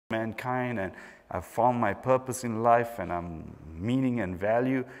mankind, and I've found my purpose in life, and I'm meaning and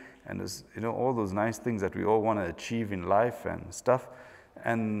value, and there's, you know, all those nice things that we all want to achieve in life and stuff.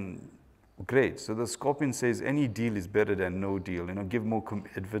 And great. So the Scorpion says any deal is better than no deal. You know, give more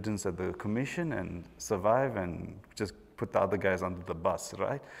evidence at the commission and survive, and just put the other guys under the bus,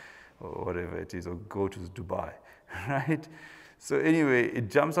 right? Or whatever it is, or go to Dubai, right? So anyway, it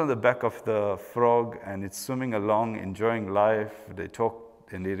jumps on the back of the frog, and it's swimming along, enjoying life. They talk,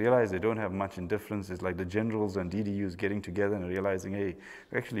 and they realize they don't have much indifference. It's like the generals and DDUs getting together and realizing, hey,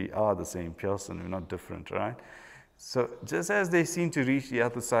 we actually are the same person, we're not different, right? So just as they seem to reach the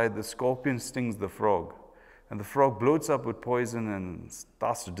other side, the Scorpion stings the frog. And the frog bloats up with poison and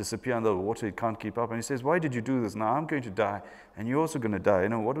starts to disappear under the water. It can't keep up. And he says, why did you do this? Now I'm going to die, and you're also going to die. You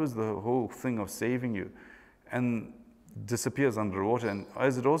know, what was the whole thing of saving you? And disappears under the water. And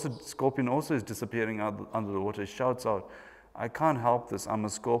as it also, Scorpion also is disappearing under the water, he shouts out, I can't help this. I'm a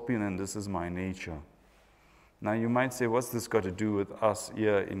scorpion, and this is my nature. Now you might say, what's this got to do with us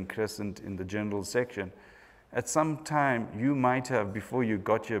here in Crescent in the general section? At some time, you might have, before you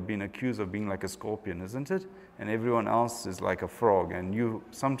got here, been accused of being like a scorpion, isn't it? And everyone else is like a frog. And you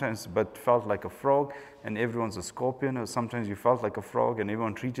sometimes but felt like a frog, and everyone's a scorpion. Or sometimes you felt like a frog, and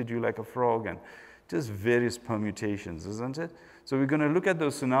everyone treated you like a frog. And just various permutations, isn't it? So we're going to look at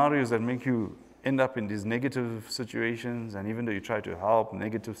those scenarios that make you end up in these negative situations, and even though you try to help,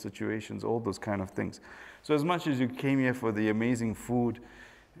 negative situations, all those kind of things. So as much as you came here for the amazing food,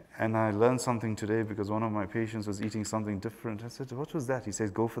 and I learned something today because one of my patients was eating something different. I said, what was that? He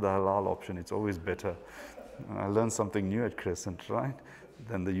says, go for the halal option. It's always better. And I learned something new at Crescent, right?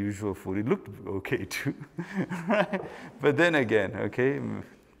 Than the usual food. It looked okay too, right? But then again, okay,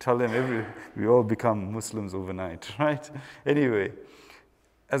 tell them we all become Muslims overnight, right? Anyway,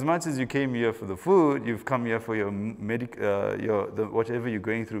 as much as you came here for the food, you've come here for your whatever you're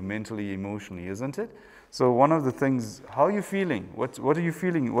going through mentally, emotionally, isn't it? So one of the things, how are you feeling? What are you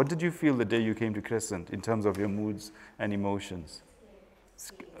feeling? What did you feel the day you came to Crescent in terms of your moods and emotions?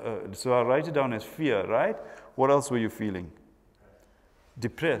 So I'll write it down as fear, right? What else were you feeling?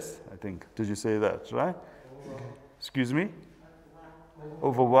 Depressed, I think. Did you say that, right? Excuse me?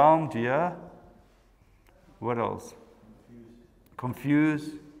 Overwhelmed, yeah. What else?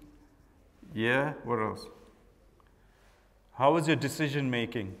 Confused. Yeah, what else? How was your decision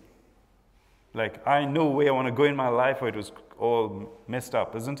making? Like, I know where I want to go in my life, or it was all messed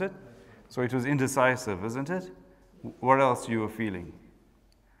up, isn't it? So it was indecisive, isn't it? What else you were feeling?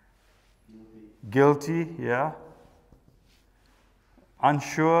 Guilty, yeah.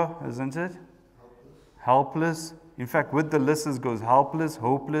 Unsure, isn't it? Helpless. In fact, with the list it goes helpless,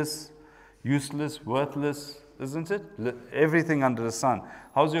 hopeless, useless, worthless, isn't it? Everything under the sun.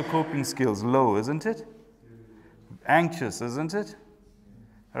 How's your coping skills? Low, isn't it? Anxious, isn't it?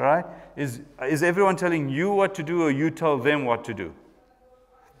 All right? Is everyone telling you what to do, or you tell them what to do?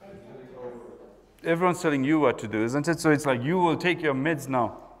 Everyone's telling you what to do, isn't it? So it's like, you will take your meds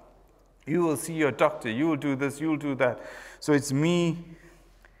now. You will see your doctor. You will do this. You will do that. So it's me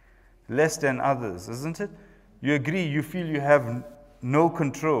less than others, isn't it? You agree, you feel you have no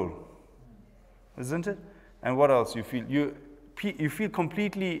control, isn't it? And what else you feel? You feel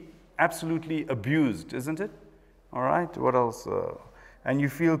completely, absolutely abused, isn't it? All right, what else? And you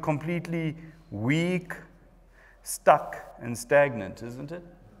feel completely weak, stuck, and stagnant, isn't it?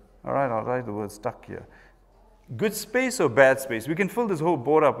 All right, I'll write the word stuck here. Good space or bad space? We can fill this whole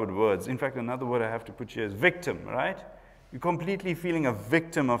board up with words. In fact, another word I have to put here is victim, right? You're completely feeling a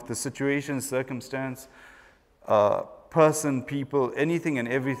victim of the situation, circumstance, person, people, anything and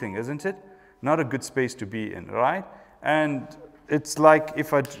everything, isn't it? Not a good space to be in, right? And it's like,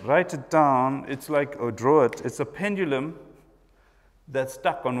 if I write it down, it's like, or draw it, it's a pendulum that's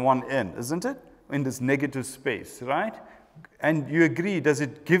stuck on one end, isn't it? In this negative space, right? And you agree, does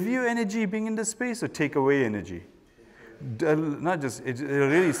it give you energy being in this space, or take away energy? Not just, it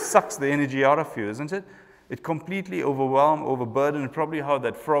really sucks the energy out of you, isn't it? It completely overwhelmed, overburdened, probably how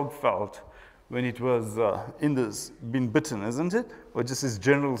that frog felt when it was been bitten, isn't it? Or just this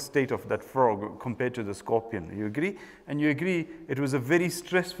general state of that frog compared to the scorpion. You agree? And you agree it was a very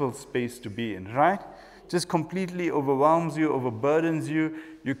stressful space to be in, right? Just completely overwhelms you, overburdens you.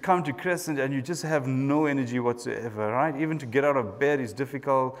 You come to Crescent and you just have no energy whatsoever, right? Even to get out of bed is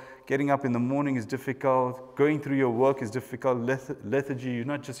difficult. Getting up in the morning is difficult. Going through your work is difficult. Lethargy, you're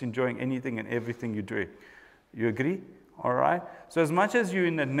not just enjoying anything and everything you're doing. You agree? All right? So as much as you're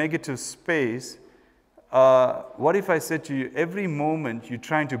in a negative space, what if I said to you, every moment you're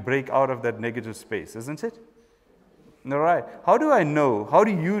trying to break out of that negative space, isn't it? All right. How do I know? How do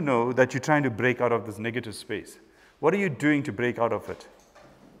you know that you're trying to break out of this negative space? What are you doing to break out of it?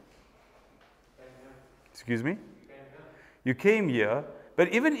 Excuse me? You came here,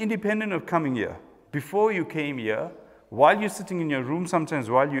 but even independent of coming here, before you came here, while you're sitting in your room, sometimes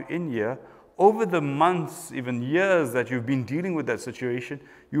while you're in here, over the months, even years that you've been dealing with that situation,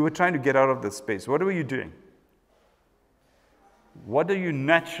 you were trying to get out of the space. What were you doing? What do you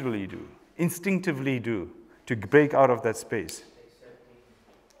naturally do, instinctively do, to break out of that space?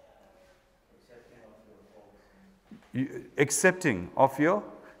 Accepting of your,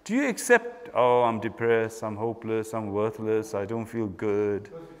 do you accept, oh, I'm depressed, I'm hopeless, I'm worthless, I don't feel good.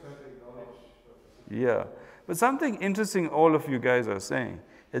 Yeah, but something interesting all of you guys are saying,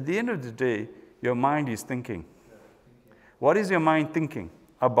 at the end of the day, your mind is thinking. What is your mind thinking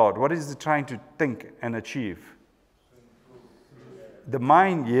about? What is it trying to think and achieve? The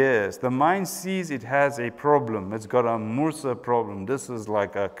mind, yes, the mind sees it has a problem. It's got a Mursa problem. This is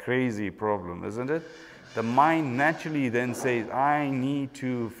like a crazy problem, isn't it? The mind naturally then says, I need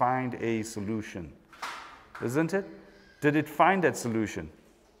to find a solution. Isn't it? Did it find that solution?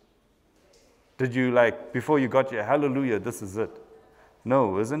 Did you before you got your hallelujah, this is it?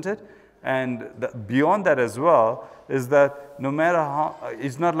 No, isn't it? And beyond that as well is that no matter how,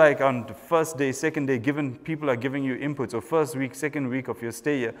 it's not like on the first day, second day, people are giving you inputs, or first week, second week of your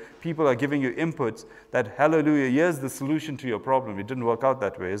stay here, people are giving you inputs that, hallelujah, here's the solution to your problem. It didn't work out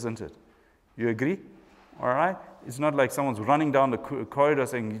that way, isn't it? You agree? All right? It's not like someone's running down the corridor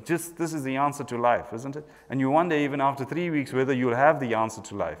saying, this is the answer to life, isn't it? And you wonder even after 3 weeks whether you'll have the answer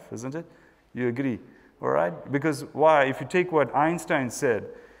to life, isn't it? You agree? All right? Because why? If you take what Einstein said,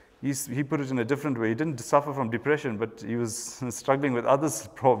 he put it in a different way. He didn't suffer from depression, but he was struggling with other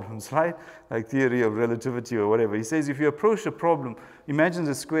problems, right? Like theory of relativity or whatever. He says if you approach a problem, imagine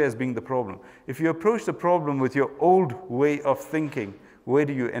the square as being the problem. If you approach the problem with your old way of thinking, where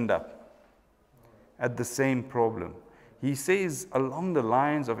do you end up? At the same problem. He says along the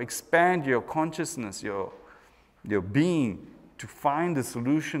lines of expand your consciousness, your being, to find the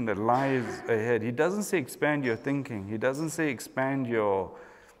solution that lies ahead. He doesn't say expand your thinking. He doesn't say expand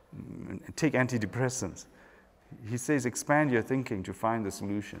take antidepressants. He says expand your thinking to find the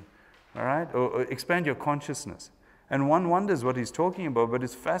solution. All right? Or expand your consciousness. And one wonders what he's talking about, but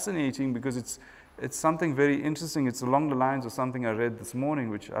it's fascinating because it's something very interesting. It's along the lines of something I read this morning,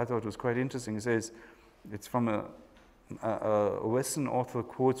 which I thought was quite interesting. It says, it's from a Western author,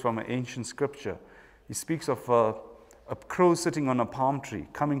 quotes from an ancient scripture. He speaks of a crow sitting on a palm tree,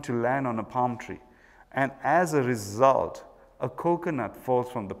 coming to land on a palm tree. And as a result, a coconut falls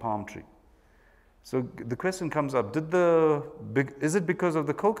from the palm tree. So the question comes up, is it because of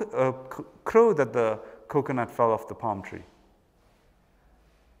the crow that the coconut fell off the palm tree?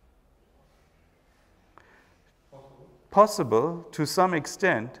 Possible to some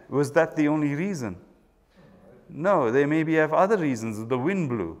extent. Was that the only reason? No, they maybe have other reasons. The wind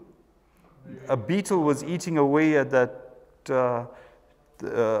blew. A beetle was eating away at that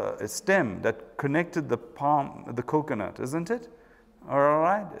stem that connected the coconut, isn't it? All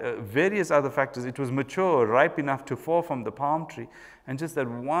right? Various other factors. It was mature, ripe enough to fall from the palm tree, and just that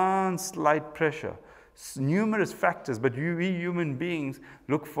one slight pressure. Numerous factors, but we human beings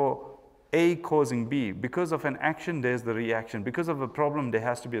look for A causing B. Because of an action, there's the reaction. Because of a problem, there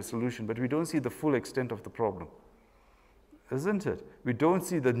has to be a solution, but we don't see the full extent of the problem. Isn't it? We don't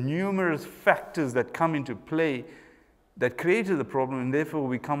see the numerous factors that come into play that created the problem, and therefore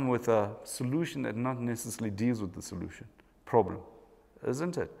we come with a solution that not necessarily deals with the problem.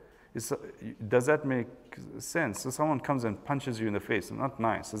 Isn't it? Does that make sense? So someone comes and punches you in the face, not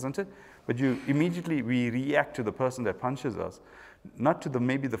nice, isn't it? But we react to the person that punches us, not to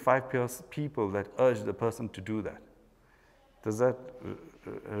maybe the 5 people that urge the person to do that. Does that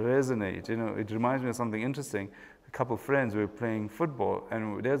resonate? It reminds me of something interesting. A couple of friends were playing football,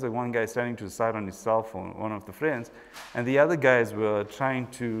 and there's one guy standing to the side on his cell phone, one of the friends, and the other guys were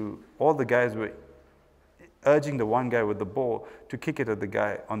all the guys were urging the one guy with the ball to kick it at the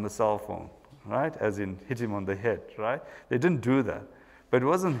guy on the cell phone, right? As in hit him on the head, right? They didn't do that. But it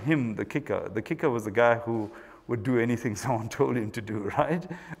wasn't him, the kicker. The kicker was the guy who would do anything someone told him to do, right?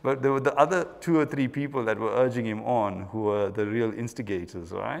 But there were the other 2 or 3 people that were urging him on who were the real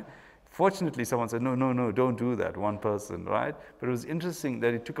instigators, right? Fortunately, someone said, no, don't do that, one person, right? But it was interesting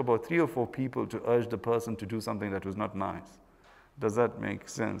that it took about 3 or 4 people to urge the person to do something that was not nice. Does that make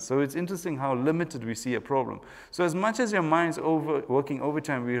sense? So it's interesting how limited we see a problem. So as much as your mind's working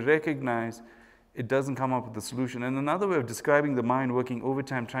overtime, we recognize it doesn't come up with the solution. And another way of describing the mind working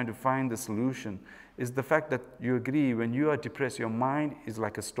overtime, trying to find the solution, is the fact that you agree when you are depressed, your mind is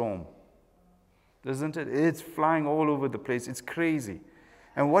like a storm. Isn't it? It's flying all over the place. It's crazy.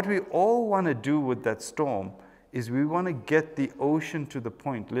 And what we all want to do with that storm is we want to get the ocean to the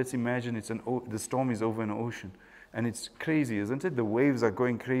point. Let's imagine the storm is over an ocean. And it's crazy, isn't it? The waves are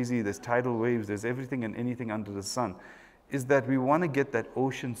going crazy. There's tidal waves. There's everything and anything under the sun. Is that we want to get that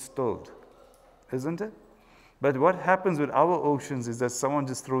ocean stilled, isn't it? But what happens with our oceans is that someone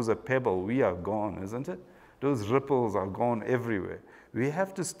just throws a pebble. We are gone, isn't it? Those ripples are gone everywhere. We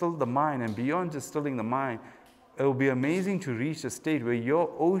have to still the mind. And beyond just stilling the mind, it will be amazing to reach a state where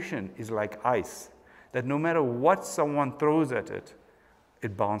your ocean is like ice. That no matter what someone throws at it,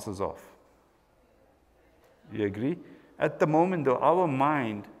 it bounces off. You agree? At the moment, though, our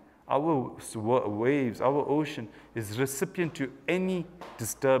mind, our waves, our ocean is recipient to any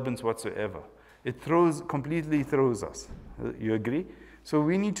disturbance whatsoever. It completely throws us. You agree? So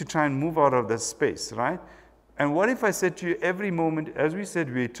we need to try and move out of that space, right? And what if I said to you every moment, as we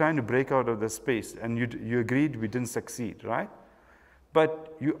said, we're trying to break out of the space, and you agreed we didn't succeed, right?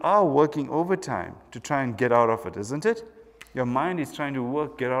 But you are working overtime to try and get out of it, isn't it? Your mind is trying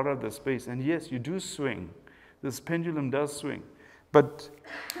to get out of the space. And yes, you do swing. This pendulum does swing. But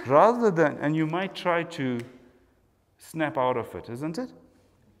rather than, and you might try to snap out of it, isn't it?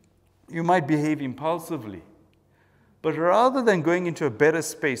 You might behave impulsively. But rather than going into a better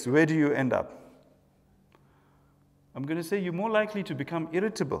space, where do you end up? I'm going to say you're more likely to become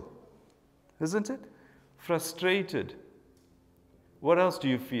irritable, isn't it? Frustrated. What else do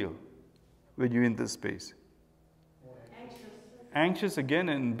you feel when you're in this space? Anxious. Anxious again,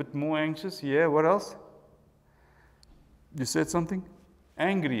 and a bit more anxious. Yeah, what else? You said something?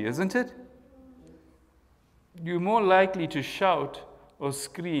 Angry, isn't it? You're more likely to shout or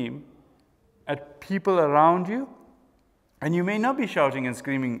scream at people around you. And you may not be shouting and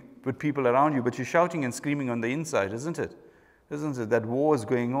screaming with people around you, but you're shouting and screaming on the inside, isn't it? Isn't it? That war is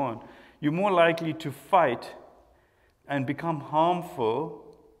going on. You're more likely to fight and become harmful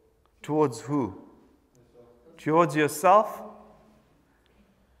towards who? Towards yourself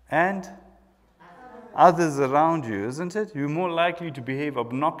and others around you, isn't it? You're more likely to behave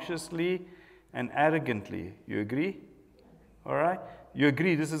obnoxiously and arrogantly. You agree? All right? You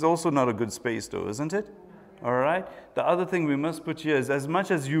agree this is also not a good space though, isn't it? All right? The other thing we must put here is as much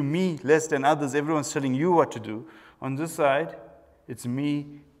as you, me, less than others, everyone's telling you what to do. On this side, it's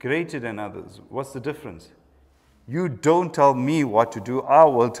me greater than others. What's the difference? You don't tell me what to do. I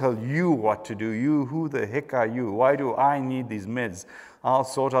will tell you what to do. You, who the heck are you? Why do I need these meds? I'll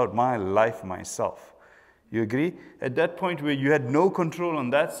sort out my life myself. You agree? At that point where you had no control on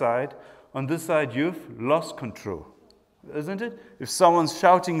that side, on this side you've lost control. Isn't it? If someone's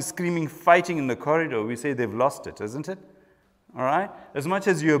shouting, screaming, fighting in the corridor, we say they've lost it, isn't it? All right? As much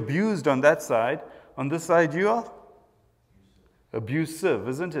as you're abused on that side, on this side you are abusive,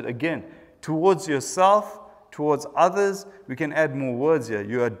 isn't it? Again, towards yourself, towards others, we can add more words here.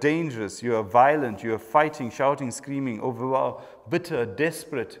 You are dangerous, you are violent, you are fighting, shouting, screaming, overwhelmed, bitter,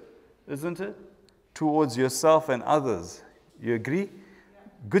 desperate, isn't it? Towards yourself and others. You agree?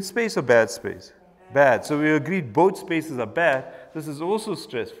 Good space or bad space? Bad. So we agreed both spaces are bad. This is also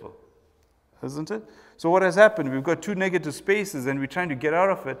stressful, isn't it? So what has happened? We've got two negative spaces and we're trying to get out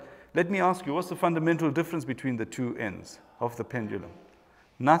of it. Let me ask you, what's the fundamental difference between the two ends of the pendulum?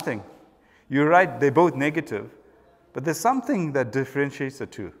 Nothing. You're right, they're both negative, but there's something that differentiates the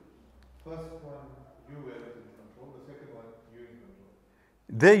two. First one, you were in control. The second one, you're in control.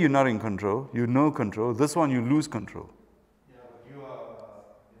 There you're not in control. You know control. This one you lose control. Yeah, but you are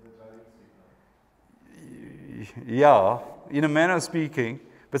in the driving seat now. Yeah, in a manner of speaking,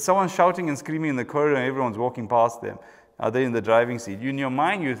 but someone's shouting and screaming in the corridor and everyone's walking past them. Are they in the driving seat? You, in your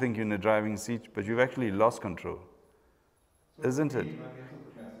mind, you think you're in the driving seat, but you've actually lost control. So isn't it?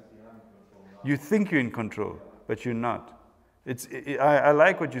 You think you're in control, but you're not. I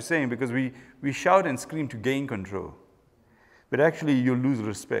like what you're saying because we shout and scream to gain control. But actually, you lose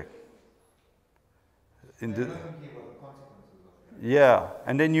respect. Yeah,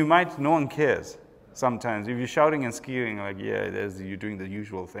 and then you might, no one cares sometimes. If you're shouting and screaming, like, yeah, you're doing the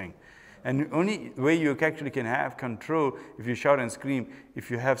usual thing. And the only way you actually can have control if you shout and scream, if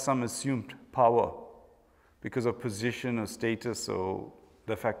you have some assumed power because of position or status or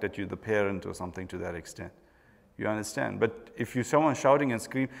the fact that you're the parent or something to that extent. You understand? But if you're someone shouting and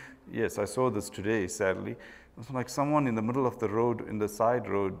screaming, yes, I saw this today, sadly. It was like someone in the middle of the road, in the side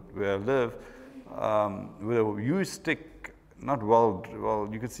road where I live, with a huge stick, not well,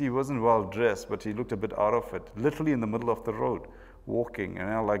 you could see he wasn't well dressed, but he looked a bit out of it, literally in the middle of the road, walking. And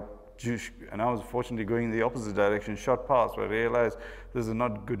I was fortunately going in the opposite direction, shot past, where I realized this is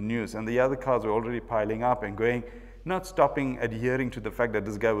not good news. And the other cars were already piling up and going, not stopping, adhering to the fact that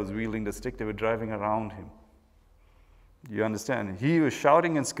this guy was wielding the stick, they were driving around him. You understand? He was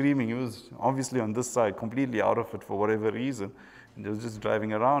shouting and screaming. He was obviously on this side, completely out of it for whatever reason. And it was just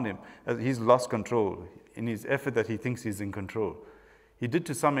driving around him. He's lost control in his effort that he thinks he's in control. He did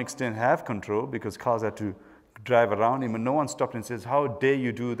to some extent have control because cars had to drive around him and no one stopped and says, how dare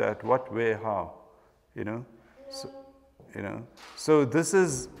you do that? What, where, how? You know? So this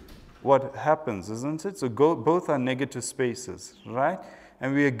is what happens, isn't it? So both are negative spaces, right?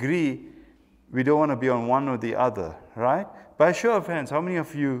 And we agree we don't want to be on one or the other, right? By a show of hands, how many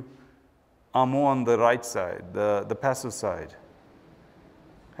of you are more on the right side, the passive side?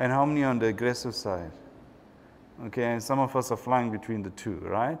 And how many on the aggressive side? Okay, and some of us are flying between the two,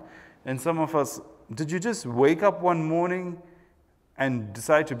 right? And some of us, did you just wake up one morning and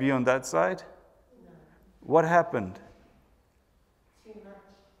decide to be on that side? No. What happened? Too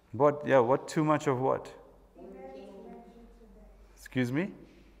much. What too much of what? Excuse me?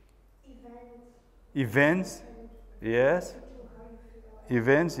 Events? Yes.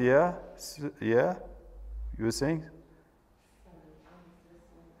 Events, yeah. Yeah. You were saying?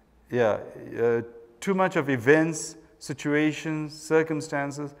 Yeah. Too much of events, situations,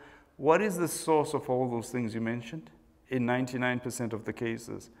 circumstances. What is the source of all those things you mentioned? In 99% of the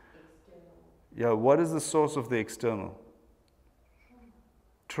cases. External. Yeah, what is the source of the external?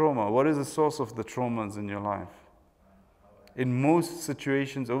 Trauma. What is the source of the traumas in your life? In most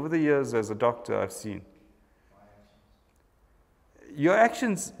situations, over the years as a doctor, I've seen. Your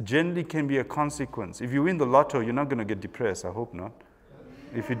actions generally can be a consequence. If you win the lotto, you're not going to get depressed. I hope not.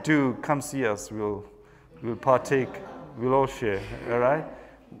 If you do, come see us. We'll partake. We'll all share. All right?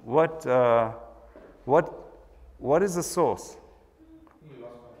 What is the source? You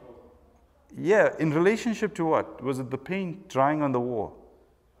lost control. Yeah, in relationship to what? Was it the paint drying on the wall?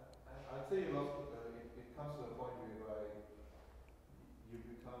 I'd say you lost. It comes to a point whereby you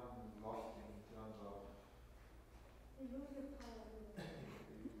become lost in terms of.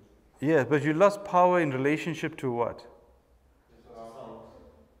 Yeah, but you lost power in relationship to what?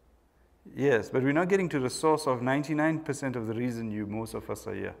 Yes, but we're not getting to the source of 99% of the reason most of us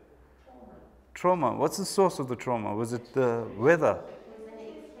are here. Trauma. What's the source of the trauma? Was it the weather? It was an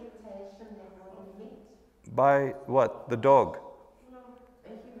expectation that wasn't met. By what? The dog? No, a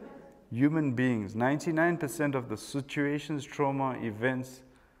human. Human beings. 99% of the situations, trauma, events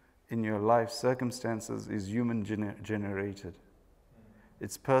in your life, circumstances is human generated.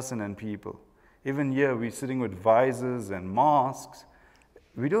 It's person and people. Even here, we're sitting with visors and masks.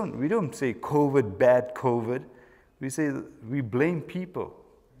 We don't say COVID, bad COVID. We say we blame people,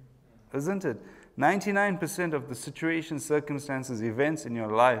 isn't it? 99% of the situations, circumstances, events in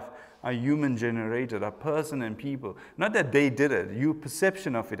your life are human generated, are person and people. Not that they did it, your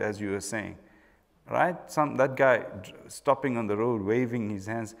perception of it, as you were saying, right? That guy stopping on the road, waving his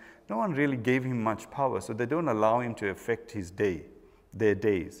hands, no one really gave him much power, so they don't allow him to affect their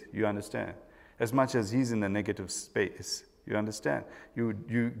days, you understand? As much as he's in a negative space. You understand? You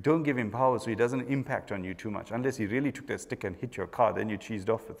don't give him power so he doesn't impact on you too much. Unless he really took that stick and hit your car, then you cheesed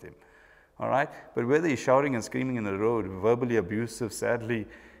off with him. All right? But whether he's shouting and screaming in the road, verbally abusive, sadly,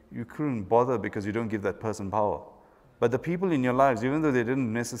 you couldn't bother because you don't give that person power. But the people in your lives, even though they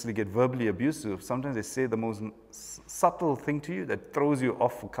didn't necessarily get verbally abusive, sometimes they say the most subtle thing to you that throws you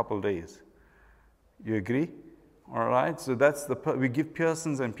off for a couple of days. You agree? All right? So that's we give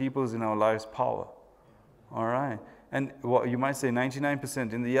persons and peoples in our lives power. All right? And you might say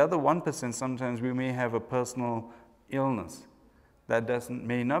 99%. In the other 1%, sometimes we may have a personal illness that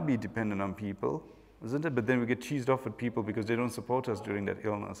may not be dependent on people, isn't it? But then we get cheesed off at people because they don't support us during that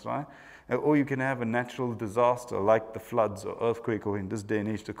illness, right? Or you can have a natural disaster like the floods or earthquake, or in this day and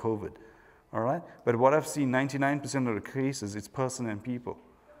age, the COVID, all right? But what I've seen, 99% of the cases, it's person and people,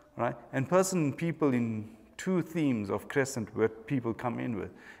 right? And person and people in two themes of Crescent where people come in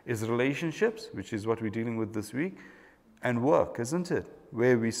with is relationships, which is what we're dealing with this week, and work, isn't it?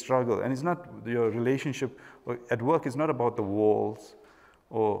 Where we struggle. And it's not your relationship at work is not about the walls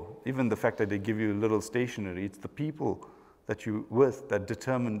or even the fact that they give you a little stationery. It's the people that you're with that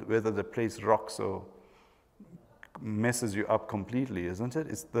determine whether the place rocks or messes you up completely, isn't it?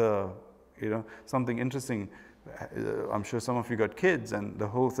 It's something interesting. I'm sure some of you got kids, and the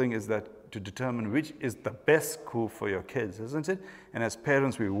whole thing is that to determine which is the best school for your kids, isn't it? And as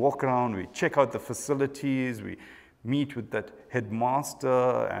parents, we walk around, we check out the facilities, we meet with that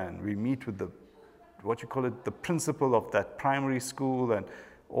headmaster, and we meet with the principal of that primary school, and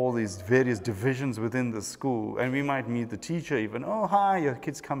all these various divisions within the school, and we might meet the teacher even. Oh, hi, your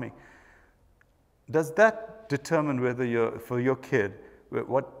kid's coming. Does that determine whether for your kid,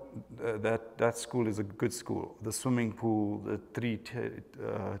 what that school is a good school. The swimming pool, the three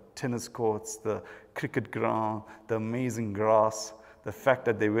tennis courts, the cricket ground, the amazing grass, the fact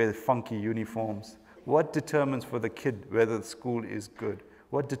that they wear funky uniforms. What determines for the kid whether the school is good?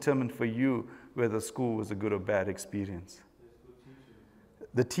 What determined for you whether the school was a good or bad experience?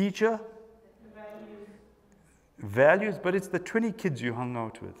 The teacher? Values, but it's the 20 kids you hung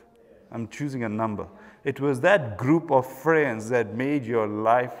out with. I'm choosing a number. It was that group of friends that made your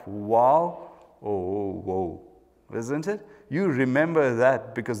life wow, oh, whoa, isn't it? You remember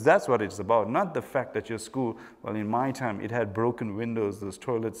that because that's what it's about, not the fact that your school, well, in my time, it had broken windows, those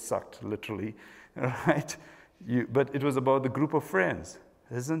toilets sucked, literally, right? But it was about the group of friends,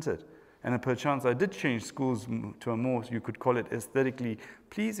 isn't it? And perchance I did change schools to a more, you could call it aesthetically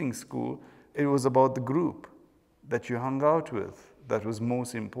pleasing school. It was about the group that you hung out with that was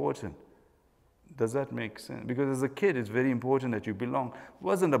most important. Does that make sense? Because as a kid, it's very important that you belong. It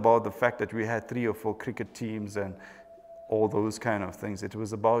wasn't about the fact that we had 3 or 4 cricket teams and all those kind of things. It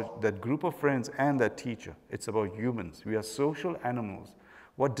was about that group of friends and that teacher. It's about humans. We are social animals.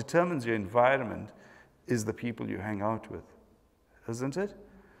 What determines your environment is the people you hang out with, isn't it?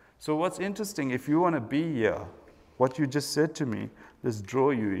 So what's interesting, if you want to be here, what you just said to me, let's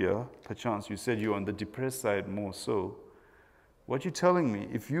draw you here. Perchance you said you're on the depressed side more so. What you're telling me,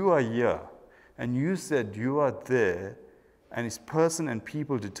 if you are here, and you said you are there, and it's person and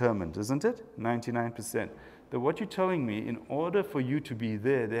people determined, isn't it? 99%. Then what you're telling me, in order for you to be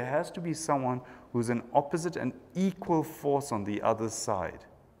there, there has to be someone who's an opposite and equal force on the other side.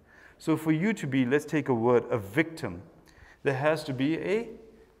 So for you to be, let's take a word, a victim, there has to be a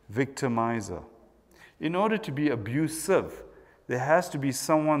victimizer. In order to be abusive, there has to be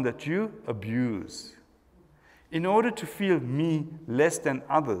someone that you abuse. In order to feel me less than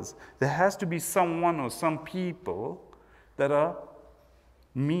others, there has to be someone or some people that are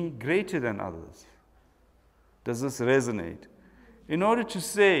me greater than others. Does this resonate? In order to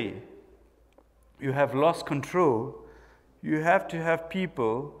say you have lost control, you have to have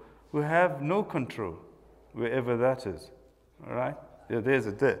people who have no control, wherever that is. All right? There's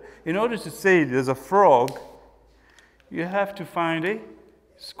it there. In order to say there's a frog, you have to find a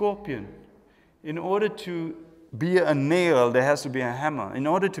scorpion. In order to be a nail, there has to be a hammer. In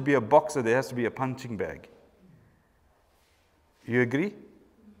order to be a boxer, there has to be a punching bag. You agree?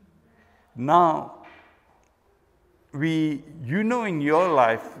 Now, you know in your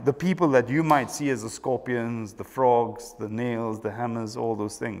life, the people that you might see as the scorpions, the frogs, the nails, the hammers, all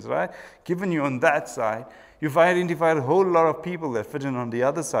those things, right? Given you on that side, you've identified a whole lot of people that fit in on the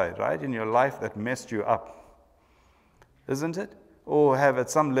other side, right? In your life that messed you up. Isn't it? Or have at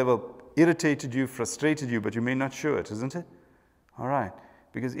some level irritated you, frustrated you, but you may not show it, isn't it? All right.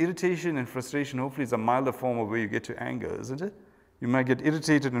 Because irritation and frustration hopefully is a milder form of where you get to anger, isn't it? You might get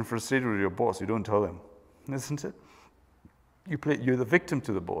irritated and frustrated with your boss. You don't tell him, isn't it? You're the victim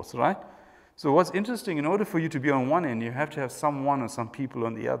to the boss, right? So what's interesting, in order for you to be on one end, you have to have someone or some people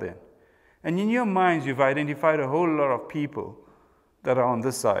on the other end. And in your minds, you've identified a whole lot of people that are on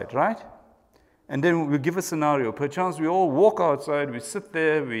this side, right? And then we'll give a scenario. Perchance we all walk outside, we sit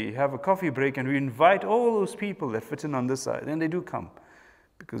there, we have a coffee break, and we invite all those people that fit in on this side. And they do come,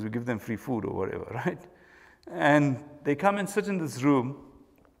 because we give them free food or whatever, right? And they come and sit in this room,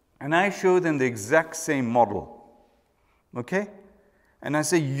 and I show them the exact same model, okay? And I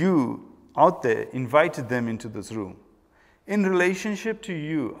say, you, out there, invited them into this room. In relationship to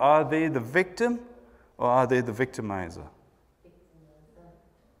you, are they the victim or are they the victimizer?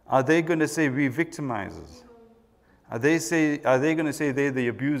 Are they going to say we victimizers? Are they going to say they're the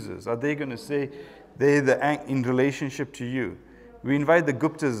abusers? Are they going to say they're in relationship to you? We invite the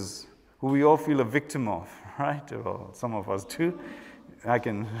Guptas, who we all feel a victim of, right? Well, some of us too.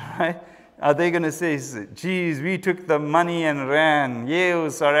 Right? Are they going to say, geez, we took the money and ran. Yeah,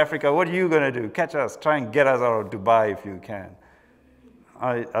 South Africa, what are you going to do? Catch us, try and get us out of Dubai if you can.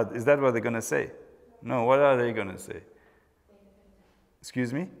 Is that what they're going to say? No, what are they going to say?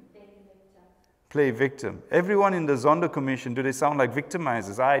 Excuse me? Play victim. Everyone in the Zondo Commission, do they sound like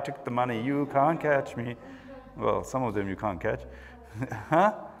victimizers? I took the money, you can't catch me. Well, some of them you can't catch.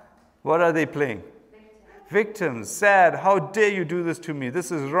 Huh? What are they playing? Victims, sad, how dare you do this to me? This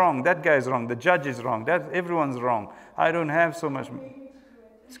is wrong, that guy's wrong, the judge is wrong, everyone's wrong. I don't have so much.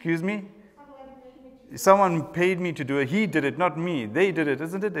 Excuse me? Someone paid me to do it. He did it, not me. They did it,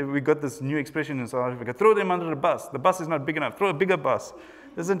 isn't it? We got this new expression in South Africa. Throw them under the bus. The bus is not big enough. Throw a bigger bus.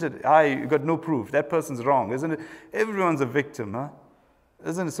 Isn't it? You got no proof. That person's wrong, isn't it? Everyone's a victim, huh?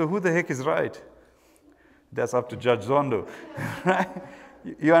 Isn't it? So who the heck is right? That's up to Judge Zondo, right?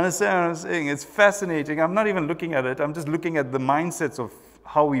 You understand what I'm saying? It's fascinating. I'm not even looking at it. I'm just looking at the mindsets of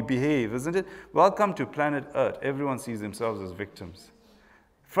how we behave, isn't it? Welcome to planet Earth. Everyone sees themselves as victims.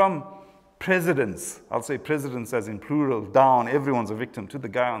 From presidents, I'll say presidents as in plural, down, everyone's a victim, to the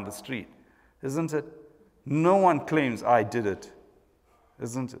guy on the street, isn't it? No one claims, I did it,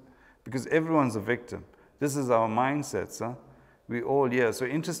 isn't it? Because everyone's a victim. This is our mindsets, huh? We all, yeah. So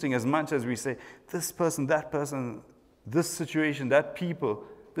interesting, as much as we say, this person, this situation, that people,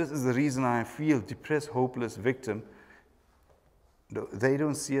 this is the reason I feel depressed, hopeless, victim. They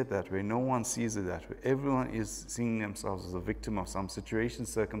don't see it that way. No one sees it that way. Everyone is seeing themselves as a victim of some situation,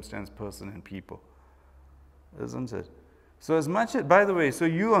 circumstance, person, and people. Isn't it? So as much as, by the way, so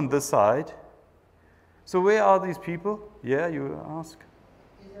you on this side, so where are these people? Yeah, you ask.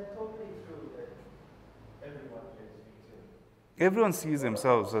 Is that totally true that everyone is victim? Everyone sees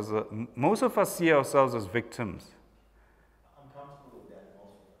themselves as most of us see ourselves as victims. I'm comfortable with that,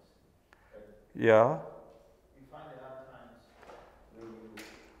 most of us. But Yeah. you find there are times where you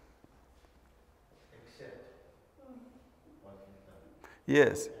accept what you've done.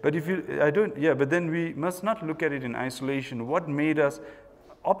 Yes, but but then we must not look at it in isolation. What made us,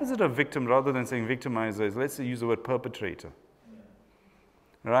 opposite of victim rather than saying victimizer is, let's say, use the word perpetrator.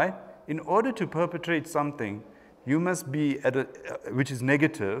 Right? In order to perpetrate something, you must be which is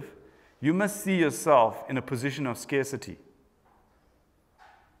negative, you must see yourself in a position of scarcity.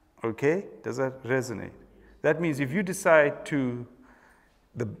 Okay? Does that resonate? That means if you decide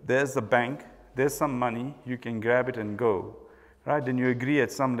there's a bank, there's some money, you can grab it and go. Right? Then you agree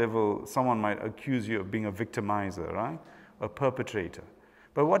at some level, someone might accuse you of being a victimizer, right? A perpetrator.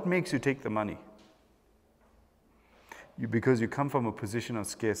 But what makes you take the money? Because you come from a position of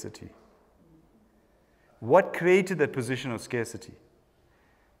scarcity. What created that position of scarcity?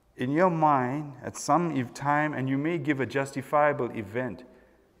 In your mind, at some time, and you may give a justifiable event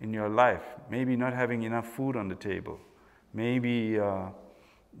in your life, maybe not having enough food on the table, maybe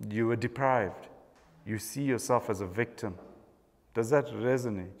you were deprived, you see yourself as a victim. Does that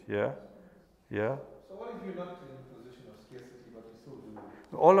resonate? Yeah? Yeah? So what if you're not in a position of scarcity, but you still do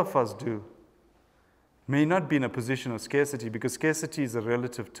it? All of us do. May not be in a position of scarcity, because scarcity is a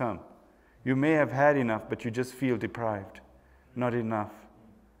relative term. You may have had enough, but you just feel deprived. Not enough.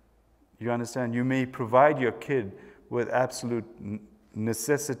 You understand? You may provide your kid with absolute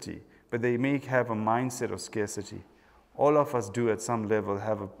necessity, but they may have a mindset of scarcity. All of us do at some level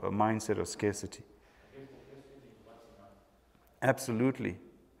have a mindset of scarcity. Absolutely.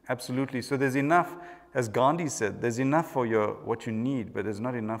 Absolutely. So there's enough, as Gandhi said, there's enough for what you need, but there's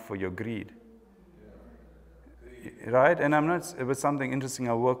not enough for your greed. Right? And it was something interesting.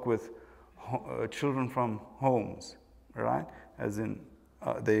 I work with children from homes, right? As in,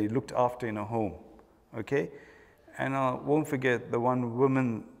 they looked after in a home, okay? And I won't forget, the one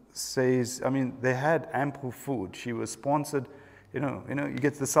woman says, I mean, they had ample food. She was sponsored, you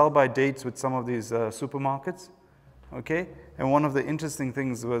get the sell-by dates with some of these supermarkets, okay? And one of the interesting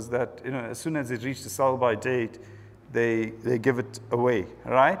things was that, as soon as it reached the sell-by date, they give it away,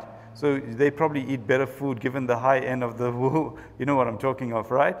 right? So they probably eat better food given the high end of the, you know what I'm talking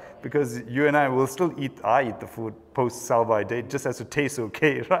of, right? Because you and I will still I eat the food post sell-by date, just has to taste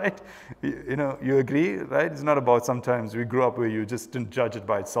okay, right? You agree, right? It's not about sometimes we grew up where you just didn't judge it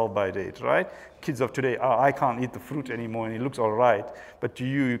by its sell-by date, right? Kids of today, I can't eat the fruit anymore and it looks all right, but to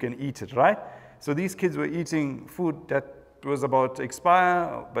you can eat it, right? So these kids were eating food that was about to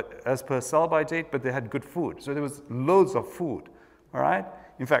expire, but as per sell-by date, but they had good food. So there was loads of food, all right?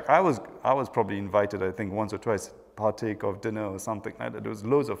 In fact, I was probably invited, I think, once or twice to partake of dinner or something like that. There was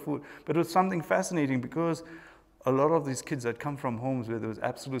loads of food. But it was something fascinating because a lot of these kids had come from homes where there was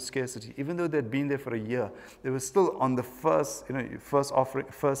absolute scarcity. Even though they'd been there for a year, they were still on the first offering,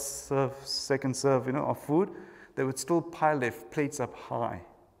 first serve, second serve, of food. They would still pile their plates up high.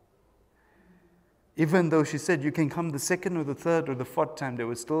 Even though she said you can come the second or the third or the fourth time, they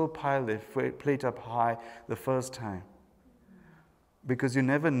would still pile their plate up high the first time. Because you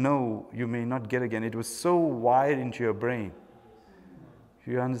never know, you may not get again. It was so wired into your brain.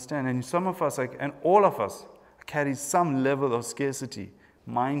 You understand? And some of us, and all of us, carry some level of scarcity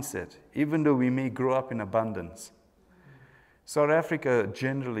mindset, even though we may grow up in abundance. South Africa,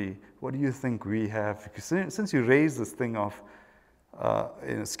 generally, what do you think we have? Because since you raised this thing of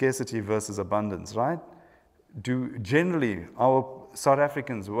scarcity versus abundance, right? Generally, our South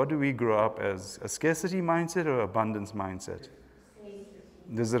Africans, what do we grow up as? A scarcity mindset or abundance mindset?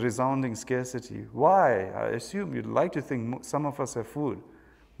 There's a resounding scarcity. Why? I assume you'd like to think some of us have food.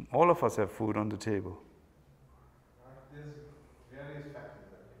 All of us have food on the table. There's various factors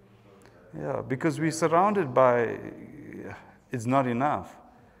that can influence that. Yeah, because we're surrounded by, it's not enough.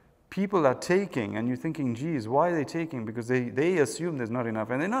 people are taking, and you're thinking, geez, why are they taking? Because they assume there's not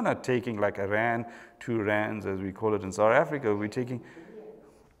enough. And they're not taking like a rand, 2 rands, as we call it in South Africa. We're taking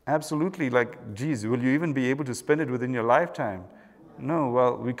absolutely like, geez, will you even be able to spend it within your lifetime? No,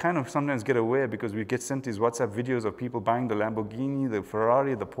 well, we kind of sometimes get aware because we get sent these WhatsApp videos of people buying the Lamborghini, the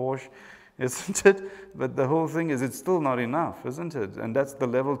Ferrari, the Porsche, isn't it? But the whole thing is it's still not enough, isn't it? And that's the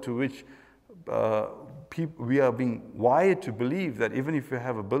level to which we are being wired to believe that even if you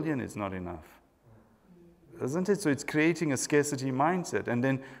have $1 billion, it's not enough. Isn't it? So it's creating a scarcity mindset. And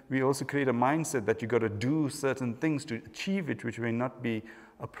then we also create a mindset that you got to do certain things to achieve it, which may not be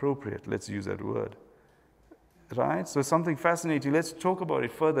appropriate. Let's use that word. Right? So something fascinating. Let's talk about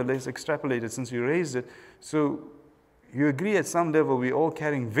it further. Let's extrapolate it since you raised it. So you agree at some level we're all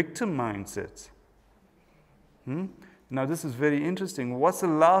carrying victim mindsets. Now this is very interesting. What's the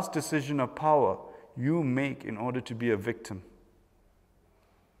last decision of power you make in order to be a victim?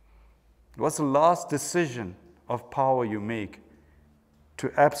 What's the last decision of power you make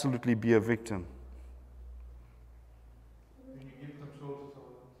to absolutely be a victim? When you give control to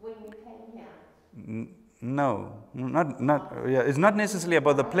someone. When you came here. No, yeah, it's not necessarily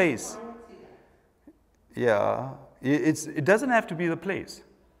about the place. Yeah, it doesn't have to be the place.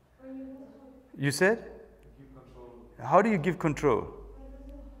 You said? Give control. How do you give control?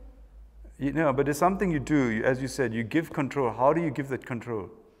 You know, but there's something you do, as you said, you give control. How do you give that control?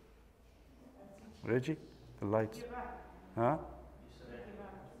 Reggie, the lights. Huh?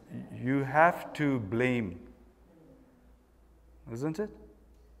 You have to blame, isn't it?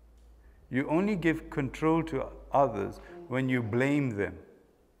 You only give control to others when you blame them.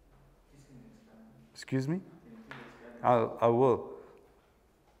 Excuse me? I will.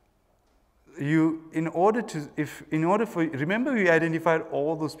 Remember we identified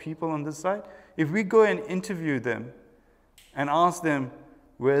all those people on this side? If we go and interview them and ask them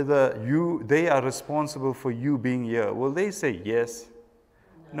whether they are responsible for you being here, will they say yes?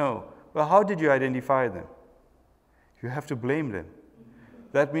 No. Well, how did you identify them? You have to blame them.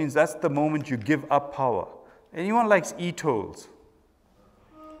 That means that's the moment you give up power. Anyone likes e-tolls?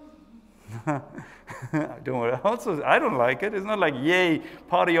 Don't worry. Also, I don't like it. It's not like, yay,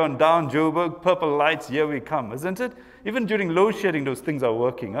 party on down, Joburg, purple lights, here we come, isn't it? Even during load shedding, those things are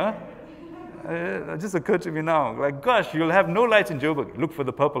working, huh? It just occurred to me now, like, gosh, you'll have no lights in Joburg. Look for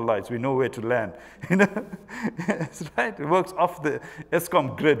the purple lights. We know where to land. You know, it's right. It works off the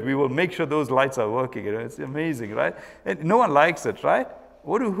ESCOM grid. We will make sure those lights are working. You know, it's amazing, right? And no one likes it, right?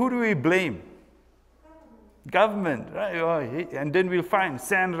 Who do we blame? Government, right? Oh, and then we'll find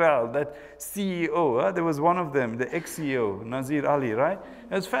Sandral, that CEO. There was one of them, the ex-CEO, Nazir Ali, right?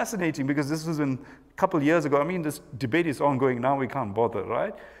 It was fascinating because this was a couple years ago. I mean, this debate is ongoing now. We can't bother,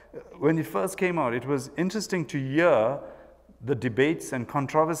 right? When it first came out, it was interesting to hear the debates and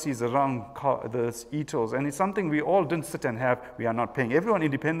controversies around the e-tolls. And it's something we all didn't sit and have, we are not paying. Everyone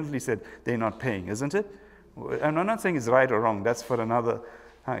independently said they're not paying, isn't it? And I'm not saying it's right or wrong. That's for another.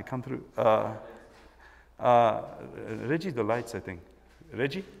 Hi, come through. Reggie, the lights, I think.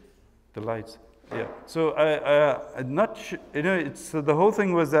 Reggie, the lights. Yeah. So so the whole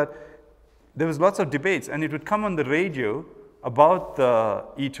thing was that there was lots of debates, and it would come on the radio about the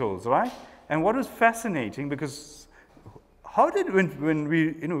e-tolls, right? And what was fascinating, because when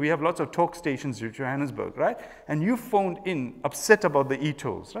we have lots of talk stations in Johannesburg, right? And you phoned in upset about the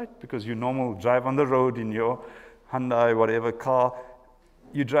e-tolls, right? Because you normal drive on the road in your Hyundai, whatever car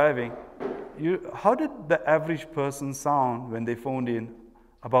you're driving. How did the average person sound when they phoned in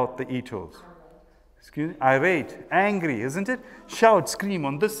about the e-tolls? Excuse me? Irate, angry, isn't it? Shout, scream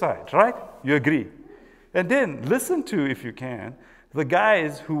on this side, right? You agree? And then listen to, if you can, the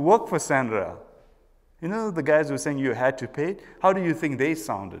guys who work for Sandra. You know, the guys who were saying you had to pay it? How do you think they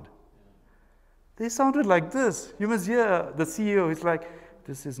sounded? They sounded like this. You must hear the CEO. He's like,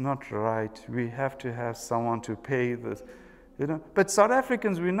 this is not right. We have to have someone to pay this. You know, but South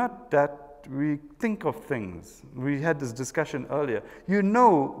Africans, we're not that. We think of things. We had this discussion earlier. You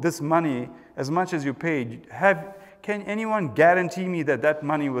know this money, as much as you paid, can anyone guarantee me that that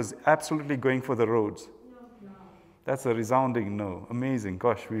money was absolutely going for the roads? No. That's a resounding no. Amazing.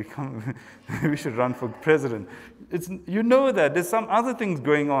 Gosh, we should run for president. You know that. There's some other things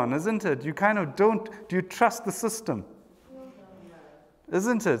going on, isn't it? You kind of do you trust the system?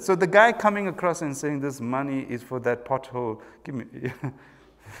 Isn't it? So the guy coming across and saying this money is for that pothole, give me.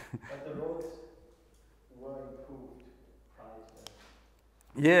 But the roads were improved prior to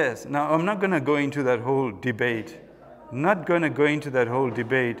that. Yes. Now, I'm not going to go into that whole debate.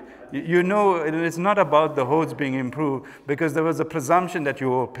 You know, it's not about the roads being improved, because there was a presumption that you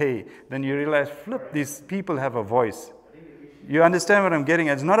will pay. Then you realize, flip, these people have a voice. I think the issue You understand what I'm getting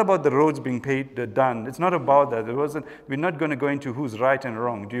at? It's not about the roads being done. It's not about that. We're not going to go into who's right and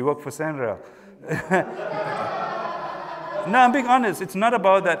wrong. Do you work for Sanrail? No, I'm being honest. It's not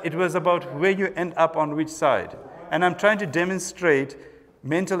about that. It was about where you end up on which side. And I'm trying to demonstrate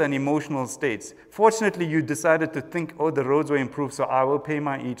mental and emotional states. Fortunately, you decided to think, oh, the roads were improved, so I will pay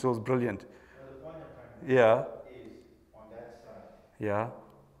my e-tolls. Brilliant. Well, the point I'm trying to make Yeah. is on that side, Yeah.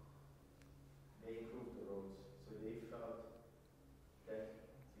 they improved the roads, so they felt that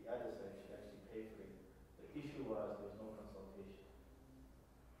the other side should actually pay for it. The issue was there was no consultation.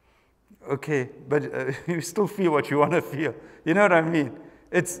 Okay, but you still feel what you want to feel. You know what I mean?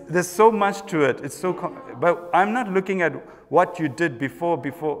 There's so much to it. But I'm not looking at what you did before.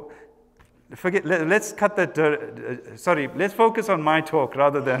 Forget. Let's cut that. Sorry. Let's focus on my talk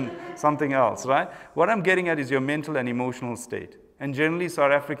rather than something else, right? What I'm getting at is your mental and emotional state. And generally,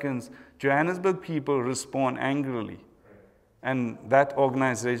 South Africans, Johannesburg people respond angrily, and that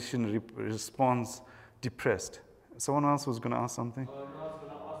organization responds depressed. Someone else was going to ask something. No, I was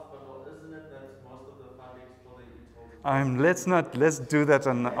going to ask, but isn't it that most of the fundings for the e-tolls? Let's do that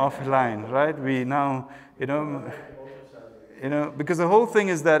on offline, right? We now, because the whole thing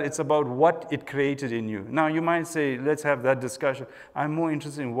is that it's about what it created in you. Now you might say, let's have that discussion. I'm more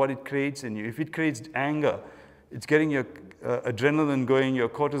interested in what it creates in you. If it creates anger, it's getting your adrenaline going, your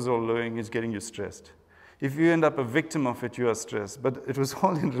cortisol lowering, it's getting you stressed. If you end up a victim of it, you are stressed. But it was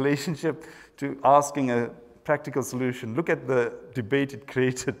all in relationship to asking a practical solution. Look at the debate it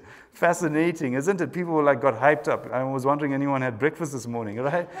created. Fascinating, isn't it? People were got hyped up. I was wondering anyone had breakfast this morning,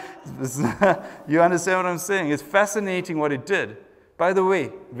 right? You understand what I'm saying? It's fascinating what it did. By the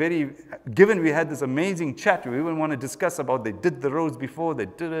way, given we had this amazing chat, we even want to discuss about they did the roads before, they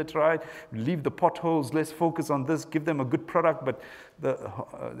did it right, leave the potholes, let's focus on this, give them a good product, but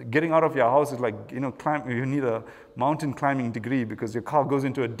getting out of your house is like, you need a mountain climbing degree because your car goes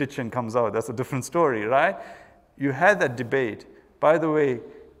into a ditch and comes out. That's a different story, right? You had that debate. By the way,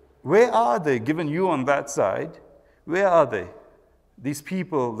 where are they, given you on that side? Where are they? These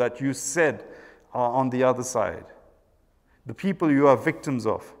people that you said are on the other side. The people you are victims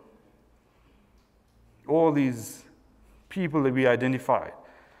of. All these people that we identified.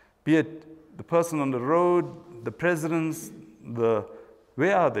 Be it the person on the road, the presidents,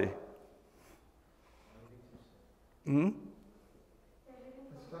 where are they? It's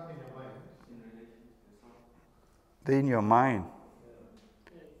stuck in your mind. They're in your mind.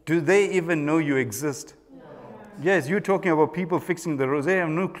 Do they even know you exist? No. Yes, you're talking about people fixing the roads. They have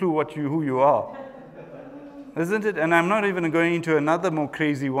no clue who you are. Isn't it? And I'm not even going into another more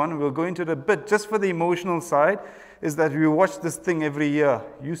crazy one. We'll go into it a bit. Just for the emotional side, is that we watch this thing every year.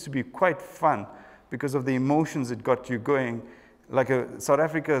 It used to be quite fun because of the emotions it got you going. Like South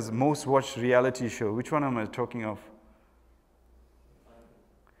Africa's most watched reality show. Which one am I talking of?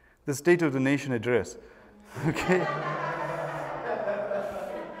 The State of the Nation Address. Okay?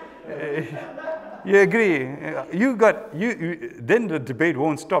 You agree? Then the debate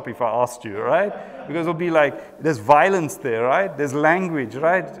won't stop if I asked you, right? Because it'll be like, there's violence there, right? There's language,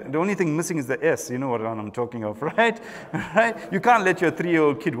 right? The only thing missing is the S, you know what I'm talking of, right? Right? You can't let your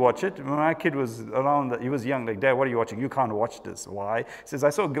 3-year-old kid watch it. When my kid was around, he was young, like, Dad, what are you watching? You can't watch this. Why? He says, I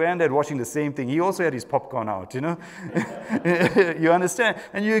saw Granddad watching the same thing. He also had his popcorn out, You understand?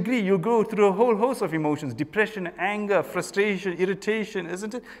 And you agree, you go through a whole host of emotions, depression, anger, frustration, irritation,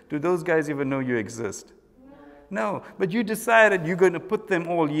 isn't it? Do those guys even know you exist? No, but you decided you're going to put them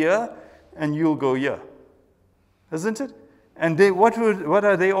all here, and you'll go here, isn't it? And what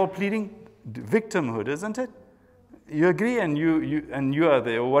are they all pleading? Victimhood, isn't it? You agree, and you are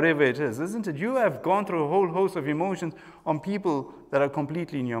there, or whatever it is, isn't it? You have gone through a whole host of emotions on people that are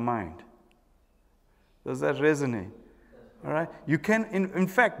completely in your mind. Does that resonate? All right. You can, in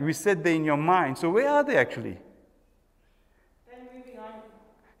fact, we said they're in your mind. So where are they actually? Then moving on.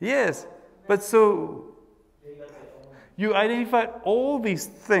 Yes. But so, you identified all these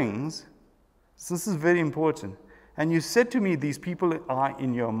things, so this is very important, and you said to me these people are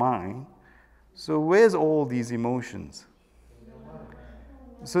in your mind, so where's all these emotions?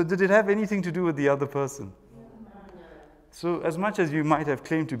 So did it have anything to do with the other person? So as much as you might have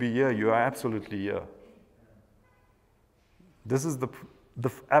claimed to be here, you are absolutely here. This is the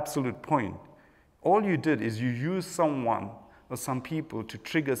absolute point. All you did is you used someone or some people to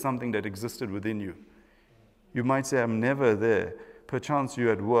trigger something that existed within you. You might say, I'm never there. Perchance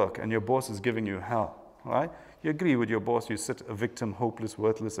you're at work and your boss is giving you hell, right? You agree with your boss, you sit a victim, hopeless,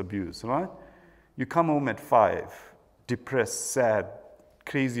 worthless, abuse, right? You come home at 5, depressed, sad,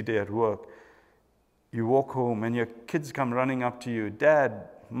 crazy day at work. You walk home and your kids come running up to you, Dad,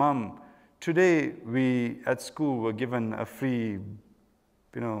 Mom, today we at school were given a free,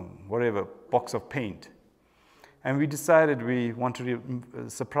 whatever, box of paint. And we decided we want to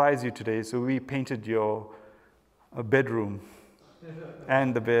surprise you today, so we painted your bedroom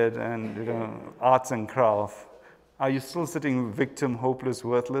and the bed and arts and craft. Are you still sitting victim, hopeless,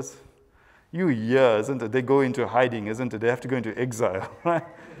 worthless? Isn't it? They go into hiding, isn't it? They have to go into exile, right?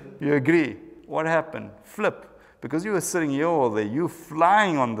 You agree? What happened? Flip. Because you were sitting here all day, you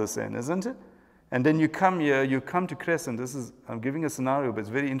flying on this end, isn't it? And then you come here, you come to Crescent. I'm giving a scenario, but it's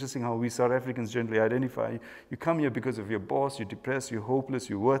very interesting how we South Africans generally identify. You come here because of your boss, you're depressed, you're hopeless,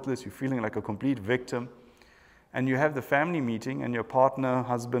 you're worthless, you're feeling like a complete victim. And you have the family meeting, and your partner,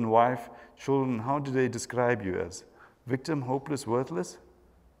 husband, wife, children, how do they describe you as? Victim, hopeless, worthless?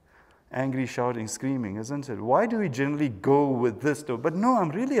 Angry, shouting, screaming, isn't it? Why do we generally go with this though? But no, I'm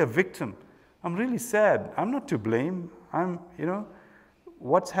really a victim. I'm really sad. I'm not to blame.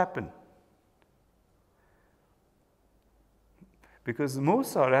 What's happened? Because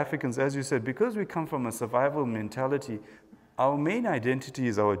most South Africans, as you said, because we come from a survival mentality, our main identity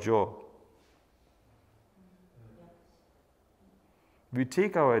is our job. We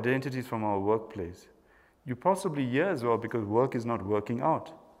take our identities from our workplace. You possibly here as well because work is not working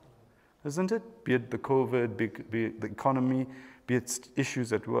out. Isn't it? Be it the COVID, be it the economy, be it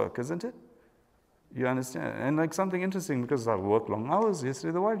issues at work, isn't it? You understand? And like something interesting, because I work long hours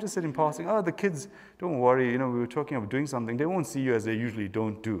yesterday, the wife just said in passing, the kids, don't worry, we were talking about doing something. They won't see you as they usually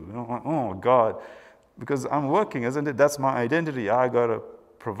don't do. Oh, God, because I'm working, isn't it? That's my identity. I got to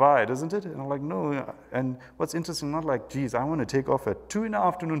provide, isn't it? And I'm like, no. And what's interesting, not like, geez, I want to take off at 2 in the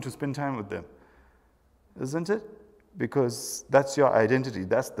afternoon to spend time with them. Isn't it? Because that's your identity.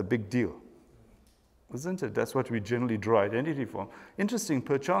 That's the big deal. Isn't it? That's what we generally draw identity from. Interesting,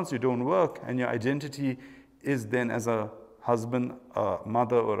 perchance you don't work and your identity is then as a husband, a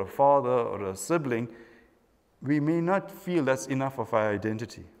mother, or a father, or a sibling. We may not feel that's enough of our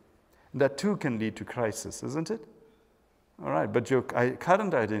identity. That too can lead to crisis, isn't it? All right, but your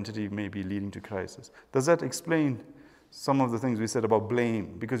current identity may be leading to crisis. Does that explain some of the things we said about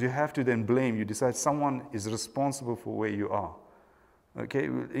blame? Because you have to then blame. You decide someone is responsible for where you are. Okay,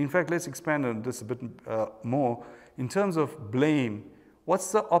 in fact, let's expand on this a bit more. In terms of blame,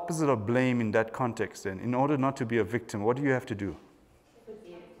 what's the opposite of blame in that context then? In order not to be a victim, what do you have to do?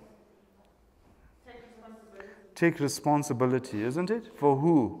 Take responsibility, isn't it? For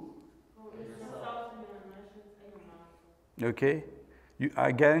who? Okay,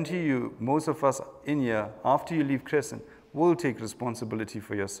 I guarantee you, most of us in here, after you leave Crescent, will take responsibility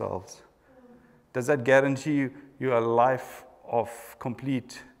for yourselves. Does that guarantee you your life of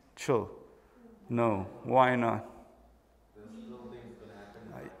complete chill? No. Why not? There's still things going to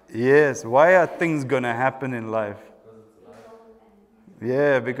happen. Yes. Why are things going to happen in life?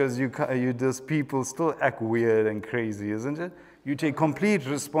 Yeah, because those people still act weird and crazy, isn't it? You take complete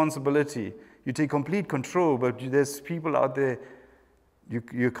responsibility. You take complete control, but there's people out there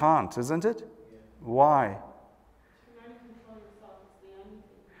you can't, isn't it? Yeah. Why?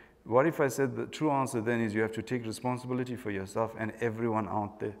 What if I said the true answer then is you have to take responsibility for yourself and everyone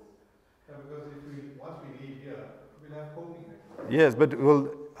out there? Yeah, because once we leave here, we'll have coping mechanisms. Yes, but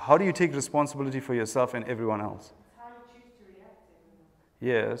how do you take responsibility for yourself and everyone else? How you choose to react to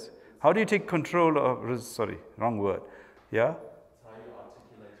everyone. Yes. How do you take control of, sorry, wrong word. Yeah? It's how you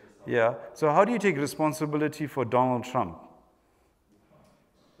articulate yourself. Yeah. So how do you take responsibility for Donald Trump?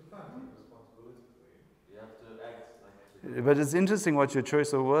 You can't take responsibility for him. You have to act like. But it's interesting what your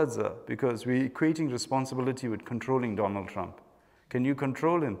choice of words are, because we're equating responsibility with controlling Donald Trump. Can you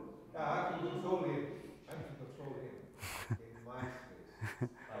control him? Yeah, I can control him. I can control him in my space.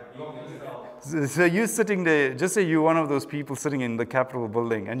 By being yourself. So you're sitting there, just say you're one of those people sitting in the Capitol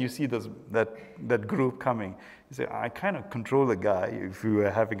building and you see that group coming. You say, I kind of control the guy. If we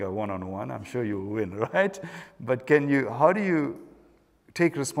were having a one-on-one, I'm sure you'll win, right? But how do you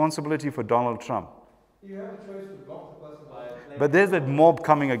take responsibility for Donald Trump? You have a choice to block the person. But there's that mob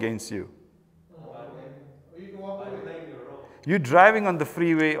coming against you. Or you can walk By away. playing your role. You're driving on the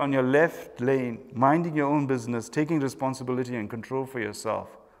freeway on your left lane, minding your own business, taking responsibility and control for yourself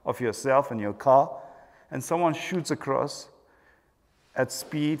and your car, and someone shoots across at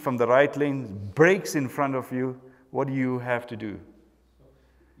speed from the right lane, brakes in front of you. What do you have to do?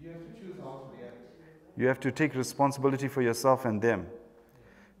 You have to choose how to react. You have to take responsibility for yourself and them.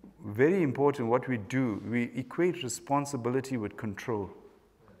 Very important what we do. We equate responsibility with control.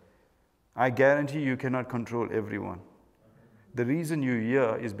 I guarantee you cannot control everyone. The reason you're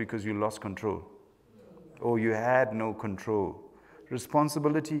here is because you lost control or you had no control.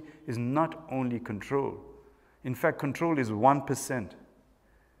 Responsibility is not only control. In fact, control is 1%.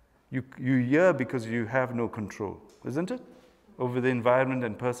 You hear because you have no control, isn't it? Over the environment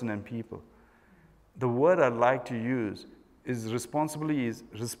and person and people. The word I'd like to use is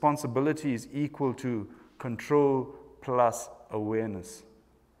responsibility is equal to control plus awareness.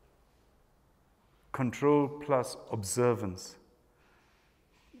 Control plus observance.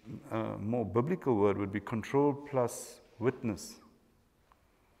 A more biblical word would be control plus witness.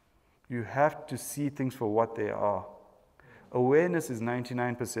 You have to see things for what they are. Awareness is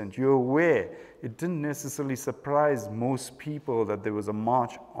 99%. You're aware. It didn't necessarily surprise most people that there was a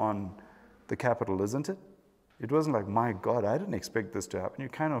march on the Capitol, isn't it? It wasn't like, my God, I didn't expect this to happen. You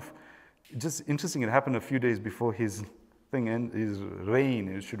kind of, just interesting, it happened a few days before his his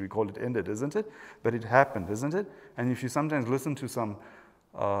reign, should we call it, ended, isn't it? But it happened, isn't it? And if you sometimes listen to some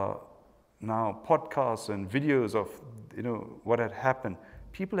now podcasts and videos of what had happened,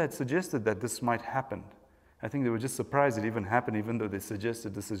 people had suggested that this might happen. I think they were just surprised it even happened, even though they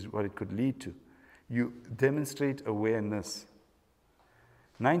suggested this is what it could lead to. You demonstrate awareness.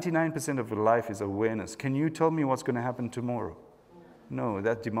 99% of your life is awareness. Can you tell me what's going to happen tomorrow? No,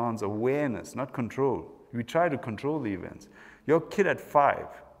 that demands awareness, not control. We try to control the events. Your kid at 5,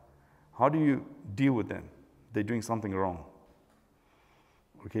 how do you deal with them? They're doing something wrong.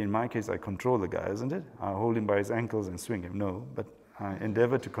 Okay, in my case, I control the guy, isn't it? I hold him by his ankles and swing him. No, but I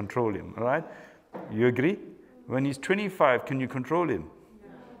endeavor to control him, all right? You agree? When he's 25, can you control him?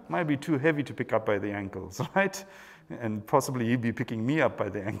 Might be too heavy to pick up by the ankles, right? And possibly he'd be picking me up by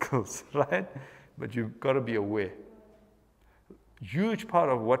the ankles, right? But you've got to be aware. Huge part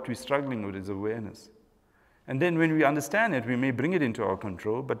of what we're struggling with is awareness. And then when we understand it, we may bring it into our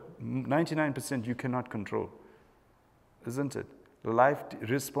control, but 99% you cannot control, isn't it? Life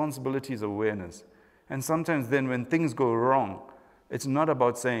responsibility is awareness. And sometimes then when things go wrong, it's not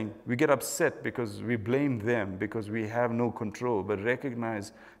about saying we get upset because we blame them because we have no control, but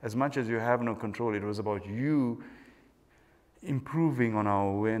recognize as much as you have no control, it was about you improving on our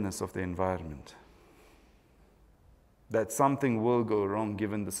awareness of the environment. That something will go wrong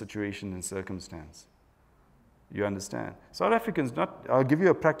given the situation and circumstance. You understand? South Africans, I'll give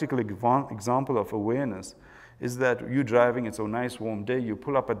you a practical example of awareness, is that you driving, it's a nice warm day, you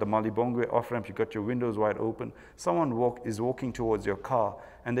pull up at the Malibongwe off-ramp, you got your windows wide open, someone is walking towards your car,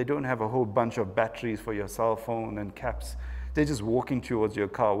 and they don't have a whole bunch of batteries for your cell phone and caps. They're just walking towards your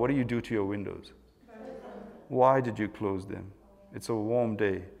car. What do you do to your windows? Why did you close them? It's a warm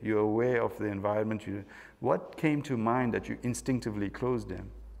day. You're aware of the environment. What came to mind that you instinctively closed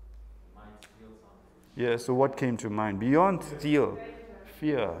them? Yeah, so what came to mind? Beyond steal,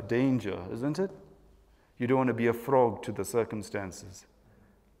 fear, danger, isn't it? You don't want to be a frog to the circumstances,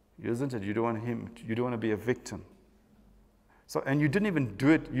 isn't it? You don't want to be a victim. So, and you didn't even do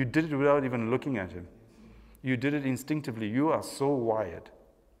it, you did it without even looking at him. You did it instinctively. You are so wired.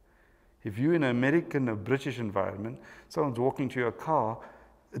 If you're in an American or British environment, someone's walking to your car,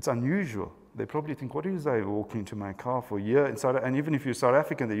 it's unusual. They probably think, what is I walking to my car for a year? And even if you're South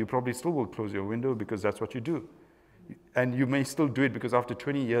African, you probably still will close your window because that's what you do. And you may still do it because after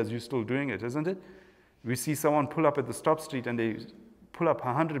 20 years, you're still doing it, isn't it? We see someone pull up at the stop street and they pull up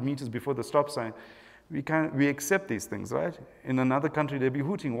 100 meters before the stop sign. We accept these things, right? In another country, they'd be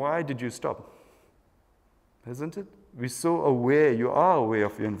hooting, why did you stop? Isn't it? We're so aware, you are aware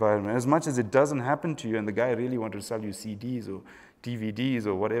of your environment. As much as it doesn't happen to you and the guy really wanted to sell you CDs or DVDs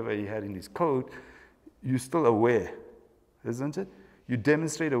or whatever he had in his coat, you're still aware, isn't it? You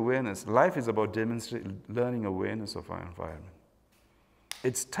demonstrate awareness. Life is about learning awareness of our environment.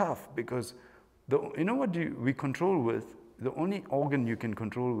 It's tough because you know what we control with? The only organ you can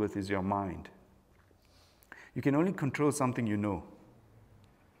control with is your mind. You can only control something you know.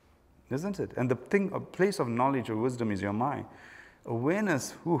 Isn't it? And a place of knowledge or wisdom is your mind.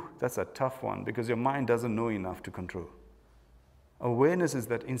 Awareness, that's a tough one because your mind doesn't know enough to control. Awareness is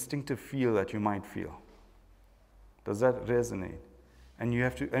that instinctive feel that you might feel. Does that resonate?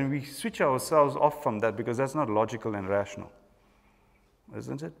 And we switch ourselves off from that because that's not logical and rational.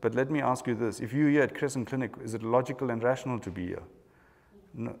 Isn't it? But let me ask you this. If you're here at Crescent Clinic, is it logical and rational to be here?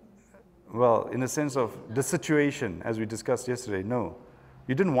 No. Well, in the sense of the situation, as we discussed yesterday, no.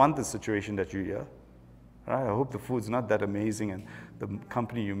 You didn't want the situation that you're here. Right? I hope the food's not that amazing and the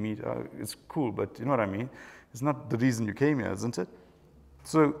company you meet, it's cool, but you know what I mean? It's not the reason you came here, isn't it?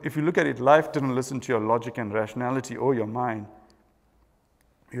 So if you look at it, life didn't listen to your logic and rationality or your mind.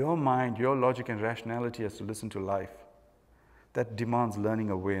 Your mind, your logic and rationality has to listen to life. That demands learning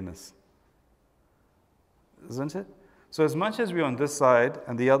awareness. Isn't it? So as much as we're on this side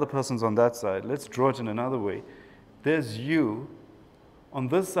and the other person's on that side, let's draw it in another way. There's you on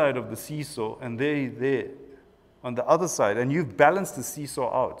this side of the seesaw and they're there. on the other side, and you've balanced the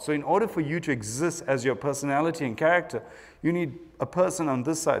seesaw out. So in order for you to exist as your personality and character, you need a person on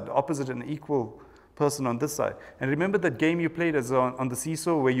this side, the opposite and equal person on this side. And remember that game you played as on the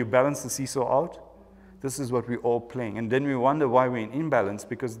seesaw where you balance the seesaw out? This is what we're all playing. And then we wonder why we're in imbalance,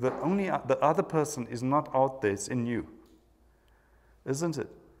 because the other person is not out there, it's in you. Isn't it?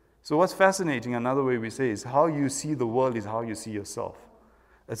 So what's fascinating, another way we say, is how you see the world is how you see yourself.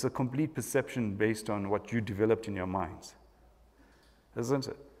 It's a complete perception based on what you developed in your minds. Isn't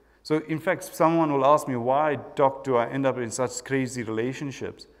it? So in fact, someone will ask me, why, Doc, do I end up in such crazy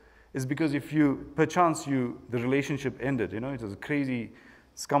relationships? It's because if you, perchance the relationship ended, it was a crazy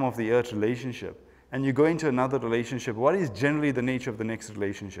scum of the earth relationship, and you go into another relationship, what is generally the nature of the next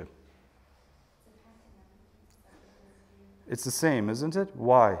relationship? It's the same, isn't it?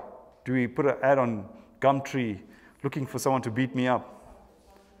 Why? Do we put an ad on Gumtree looking for someone to beat me up?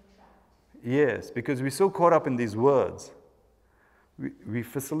 Yes, because we're so caught up in these words. We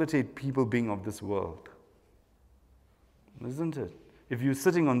facilitate people being of this world. Isn't it? If you're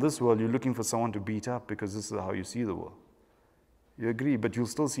sitting on this world, you're looking for someone to beat up because this is how you see the world. You agree, but you'll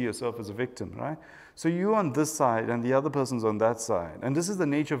still see yourself as a victim, right? So you're on this side and the other person's on that side. And this is the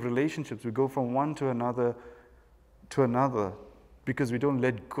nature of relationships. We go from one to another because we don't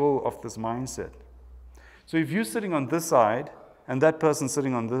let go of this mindset. So if you're sitting on this side and that person's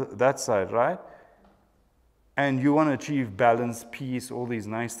sitting on that side, right? And you want to achieve balance, peace, all these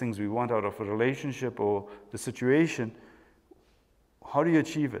nice things we want out of a relationship or the situation, how do you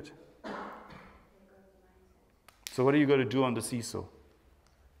achieve it? So what are you going to do on the seesaw?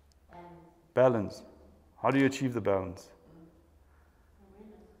 Balance. How do you achieve the balance?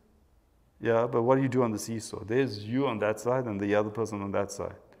 Yeah, but what do you do on the seesaw? There's you on that side and the other person on that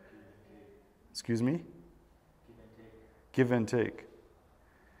side. Excuse me? Give and take.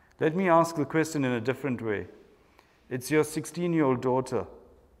 Let me ask the question in a different way. It's your 16-year-old daughter.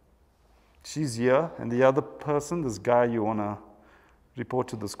 She's here, and the other person, this guy you want to report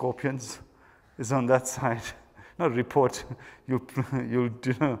to the scorpions, is on that side. Not report, you'll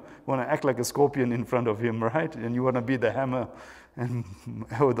want to act like a scorpion in front of him, right? And you want to be the hammer and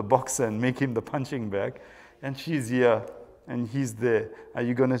or the boxer and make him the punching bag. And she's here, and he's there. Are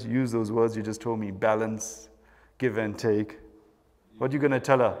you going to use those words you just told me? Balance, give and take. What are you going to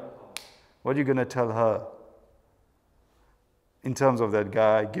tell her? What are you going to tell her in terms of that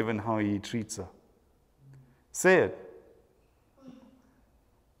guy, given how he treats her? Say it.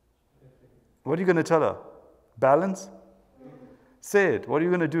 What are you going to tell her? Balance? Say it. What are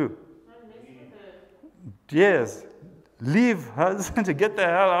you going to do? Yes. Leave her to get the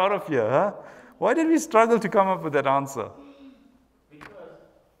hell out of here. Huh? Why did we struggle to come up with that answer? Because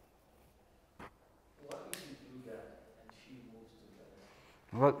what if you do that and she moves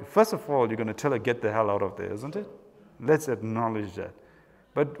to that? Well, first of all, you're going to tell her, get the hell out of there, isn't it? Let's acknowledge that.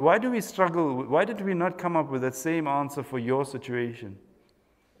 But why do we struggle? Why did we not come up with that same answer for your situation?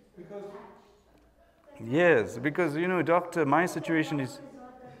 Because Yes, because, doctor, my situation is,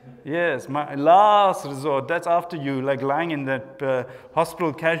 yes, my last resort. That's after you, like lying in that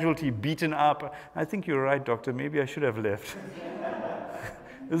hospital casualty, beaten up. I think you're right, doctor. Maybe I should have left.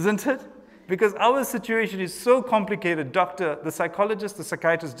 Isn't it? Because our situation is so complicated, doctor, the psychologist, the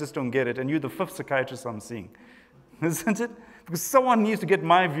psychiatrist just don't get it, and you're the fifth psychiatrist I'm seeing. Isn't it? Because someone needs to get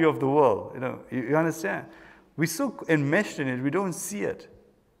my view of the world. You understand? We're so enmeshed in it, we don't see it.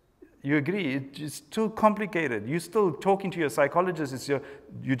 You agree? It's too complicated. You're still talking to your psychologist.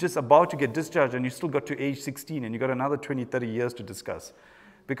 You're just about to get discharged and you still got to age 16 and you got another 20, 30 years to discuss.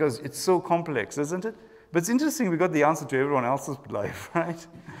 Because it's so complex, isn't it? But it's interesting we got the answer to everyone else's life, right?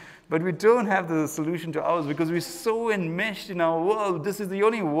 But we don't have the solution to ours because we're so enmeshed in our world. This is the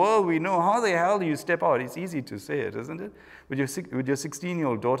only world we know. How the hell do you step out? It's easy to say it, isn't it? With your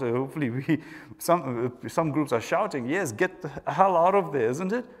 16-year-old daughter, hopefully some groups are shouting, yes, get the hell out of there,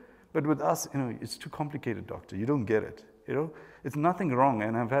 isn't it? But with us, it's too complicated, doctor. You don't get it. It's nothing wrong.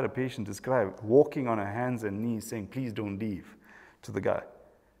 And I've had a patient describe walking on her hands and knees saying, please don't leave, to the guy.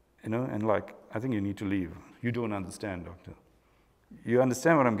 And like, I think you need to leave. You don't understand, doctor. You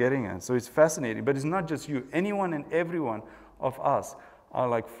understand what I'm getting at? So it's fascinating. But it's not just you. Anyone and everyone of us are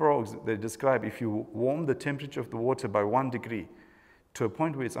like frogs. They describe if you warm the temperature of the water by 1 degree to a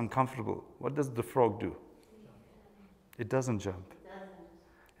point where it's uncomfortable, what does the frog do? It doesn't jump.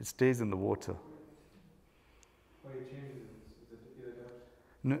 It stays in the water. why it changes, it adapts.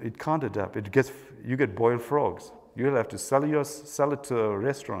 No, it can't adapt. You get boiled frogs. You'll have to sell it to a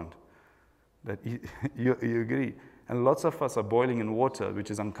restaurant. You agree? And lots of us are boiling in water, which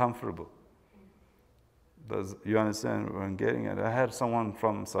is uncomfortable. You understand where I'm getting at? I had someone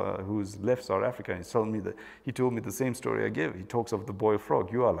from who's left South Africa, and he told me the same story I give. He talks of the boiled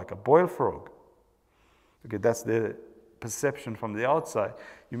frog. You are like a boiled frog. Okay, that's their perception from the outside.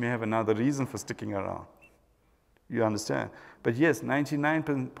 You may have another reason for sticking around. You understand? But yes,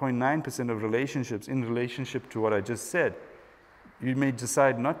 99.9% of relationships, in relationship to what I just said, you may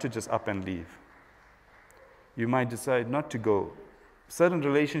decide not to just up and leave. You might decide not to go. Certain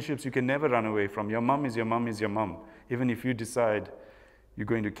relationships you can never run away from. Your mum is your mum is your mum. Even if you decide you're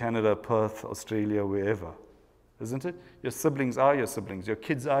going to Canada, Perth, Australia, wherever. Isn't it? Your siblings are your siblings. Your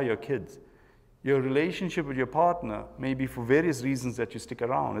kids are your kids. Your relationship with your partner may be for various reasons that you stick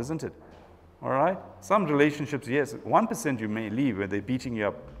around, isn't it? All right? Some relationships, yes, 1% you may leave where they're beating you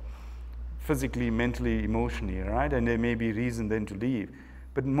up physically, mentally, emotionally, right? And there may be reason then to leave.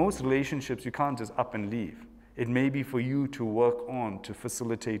 But in most relationships, you can't just up and leave. It may be for you to work on to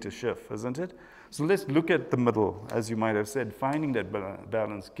facilitate a shift, isn't it? So let's look at the middle, as you might have said, finding that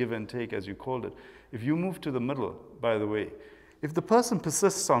balance, give and take, as you called it. If you move to the middle, by the way, if the person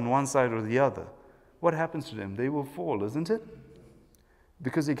persists on one side or the other, what happens to them? They will fall, isn't it?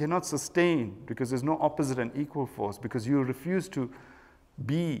 Because they cannot sustain, because there's no opposite and equal force, because you refuse to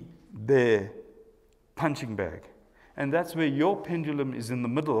be their punching bag. And that's where your pendulum is in the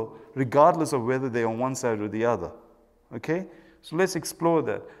middle, regardless of whether they're on one side or the other. Okay? So let's explore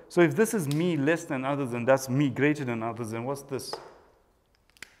that. So if this is me less than others, and that's me greater than others, then what's this?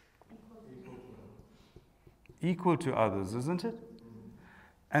 Equal to others, isn't it?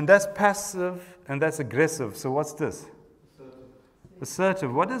 And that's passive, and that's aggressive. So what's this?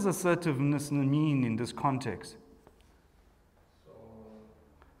 Assertive. What does assertiveness mean in this context? So,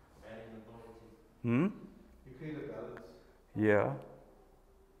 Hmm? you create a balance Yeah.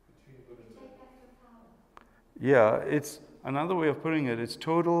 between good and bad. Take extra power. Yeah, it's another way of putting it. It's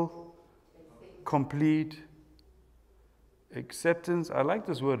total, complete acceptance. I like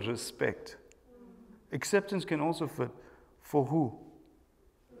this word respect. Acceptance can also fit for who?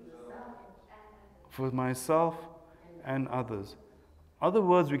 For myself and others. Other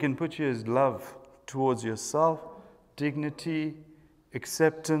words we can put here is love towards yourself, dignity,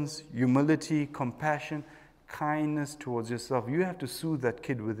 acceptance, humility, compassion, kindness towards yourself. You have to soothe that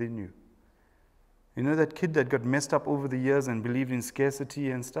kid within you. You know that kid that got messed up over the years and believed in scarcity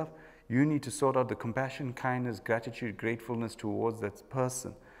and stuff? You need to sort out the compassion, kindness, gratitude, gratefulness towards that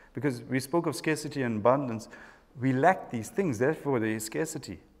person. Because we spoke of scarcity and abundance. We lack these things, therefore there is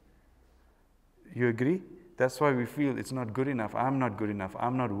scarcity. You agree? That's why we feel it's not good enough. I'm not good enough.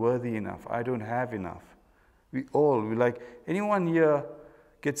 I'm not worthy enough. I don't have enough. We like, anyone here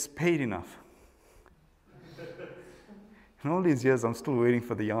gets paid enough? In all these years, I'm still waiting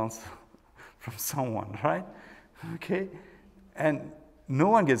for the answer from someone, right? Okay? And no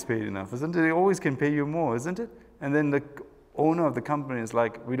one gets paid enough, isn't it? They always can pay you more, isn't it? And then the owner of the company is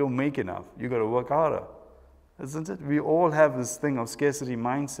like, we don't make enough. You got to work harder, isn't it? We all have this thing of scarcity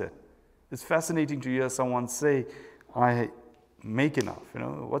mindset. It's fascinating to hear someone say, I make enough. You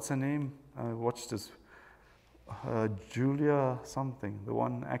know, what's her name? I watched this, Julia something, the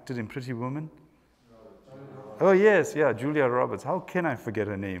one acted in Pretty Woman. Oh yes, yeah, Julia Roberts. How can I forget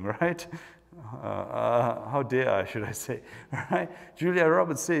her name, right? How dare I, should I say, right? Julia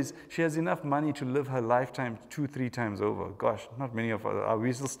Roberts says she has enough money to live her lifetime 2-3 times over. Gosh, not many of us are.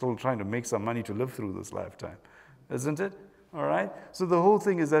 We're still trying to make some money to live through this lifetime, isn't it? All right? So the whole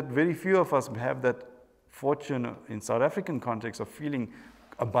thing is that very few of us have that fortune in South African context of feeling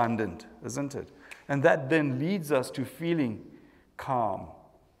abundant, isn't it? And that then leads us to feeling calm,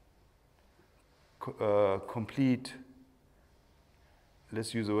 complete,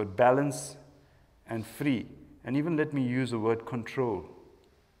 let's use the word balance, and free. And even let me use the word control.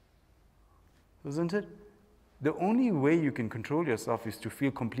 Isn't it? The only way you can control yourself is to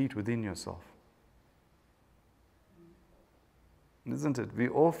feel complete within yourself. Isn't it? We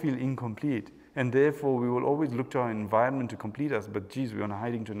all feel incomplete, and therefore we will always look to our environment to complete us, but geez, we're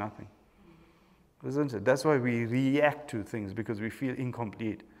hiding to nothing. Isn't it? That's why we react to things, because we feel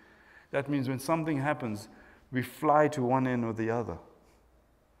incomplete. That means when something happens, we fly to one end or the other.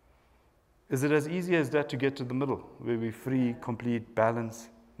 Is it as easy as that to get to the middle, where we're free, complete, balance?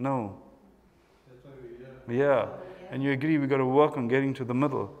 No. That's why we're here. Yeah, and you agree we got to work on getting to the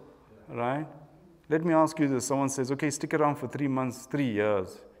middle, right? Let me ask you this. Someone says, okay, stick around for 3 months, 3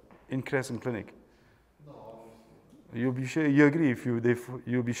 years in Crescent Clinic. No, You agree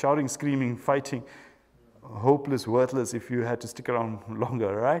you'll be shouting, screaming, fighting, hopeless, worthless if you had to stick around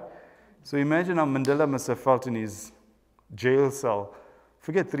longer, right? So imagine how Mandela must have felt in his jail cell.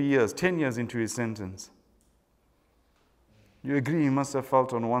 Forget 3 years, 10 years into his sentence. You agree he must have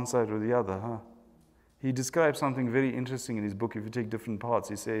felt on one side or the other, huh? He describes something very interesting in his book. If you take different parts,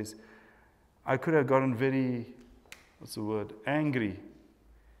 he says, I could have gotten very, angry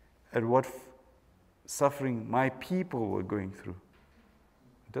at what suffering my people were going through.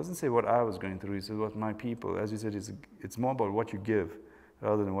 It doesn't say what I was going through, he says what my people. As you said, it's more about what you give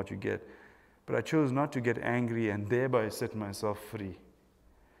rather than what you get. But I chose not to get angry and thereby set myself free.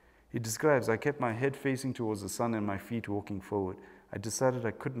 He describes, I kept my head facing towards the sun and my feet walking forward. I decided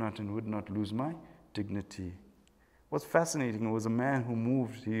I could not and would not lose my dignity. What's fascinating was a man who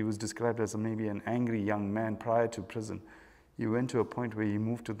moved. He was described as maybe an angry young man prior to prison. He went to a point where he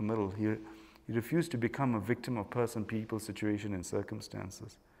moved to the middle. He refused to become a victim of person, people, situation, and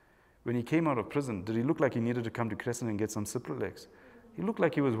circumstances. When he came out of prison, did he look like he needed to come to Crescent and get some Cipralex? He looked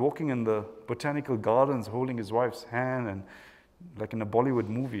like he was walking in the botanical gardens holding his wife's hand and like in a Bollywood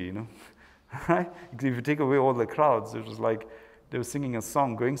movie, you know. Right? If you take away all the crowds, it was like they were singing a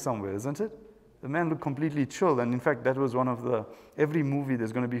song going somewhere, isn't it? The man looked completely chill, and in fact, that was one of every movie,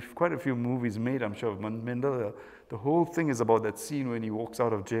 there's going to be quite a few movies made, I'm sure, of Mandela. The whole thing is about that scene when he walks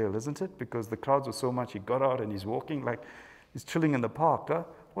out of jail, isn't it? Because the crowds were so much, he got out and he's walking like he's chilling in the park. Huh?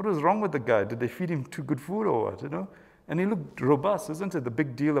 What was wrong with the guy? Did they feed him too good food or what, you know? And he looked robust, isn't it? The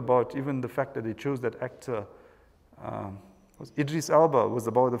big deal about even the fact that they chose that actor, Idris Elba, was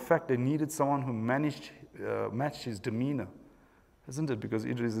about the fact they needed someone who matched his demeanor. Isn't it? Because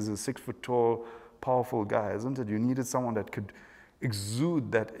Idris is a 6 foot tall, powerful guy, isn't it? You needed someone that could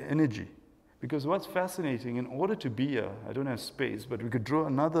exude that energy. Because what's fascinating, in order to be I don't have space, but we could draw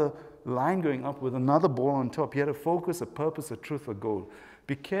another line going up with another ball on top. You had a focus, a purpose, a truth, a goal.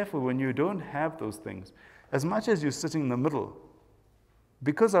 Be careful when you don't have those things. As much as you're sitting in the middle,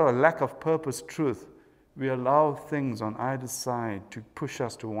 because of our lack of purpose, truth, we allow things on either side to push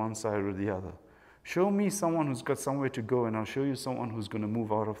us to one side or the other. Show me someone who's got somewhere to go, and I'll show you someone who's going to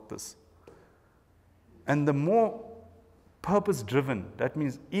move out of this. And the more purpose-driven, that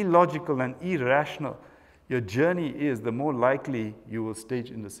means illogical and irrational, your journey is, the more likely you will stay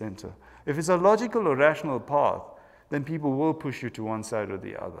in the center. If it's a logical or rational path, then people will push you to one side or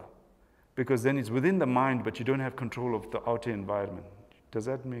the other. Because then it's within the mind, but you don't have control of the outer environment. Does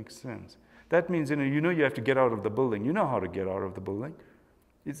that make sense? That means, you know you have to get out of the building. You know how to get out of the building.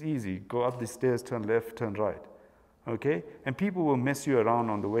 It's easy. Go up the stairs, turn left, turn right. Okay? And people will mess you around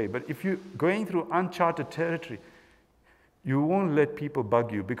on the way. But if you're going through uncharted territory, you won't let people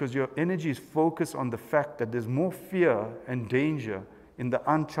bug you because your energy is focused on the fact that there's more fear and danger in the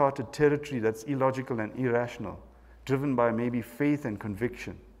uncharted territory that's illogical and irrational, driven by maybe faith and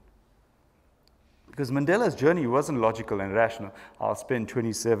conviction. Because Mandela's journey wasn't logical and rational. I'll spend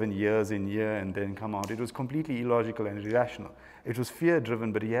 27 years in here and then come out. It was completely illogical and irrational. It was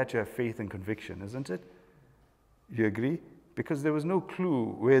fear-driven, but he had to have faith and conviction, isn't it? You agree? Because there was no clue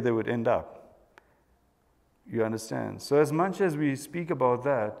where they would end up. You understand? So as much as we speak about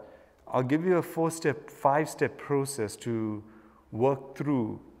that, I'll give you a 4-step, 5-step process to work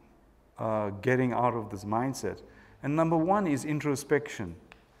through getting out of this mindset. And number 1 is introspection.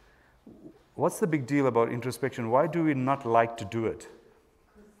 What's the big deal about introspection? Why do we not like to do it?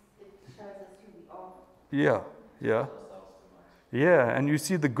 Because it shows us who we are. Yeah. Yeah, and you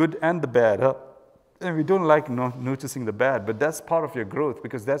see the good and the bad. Huh? And we don't like noticing the bad, but that's part of your growth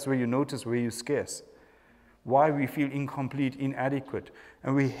because that's where you notice where you're scarce. Why we feel incomplete, inadequate.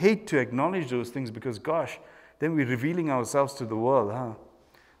 And we hate to acknowledge those things because, gosh, then we're revealing ourselves to the world. Huh?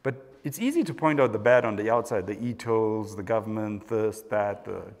 But it's easy to point out the bad on the outside, the e-tolls, the government, this, that,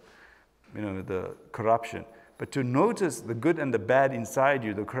 the corruption. But to notice the good and the bad inside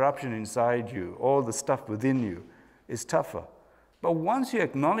you, the corruption inside you, all the stuff within you, is tougher. But once you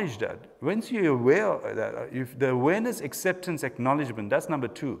acknowledge that, once you're aware of that, the awareness, acceptance, acknowledgement, that's number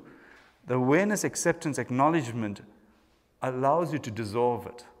 2. The awareness, acceptance, acknowledgement allows you to dissolve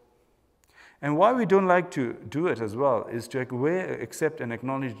it. And why we don't like to do it as well is to accept and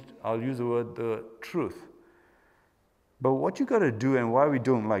acknowledge, I'll use the word, the truth. But what you got to do and why we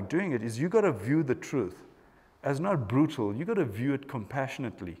don't like doing it is you got to view the truth as not brutal. You got to view it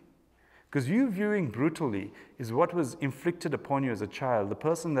compassionately. Because you viewing brutally is what was inflicted upon you as a child. The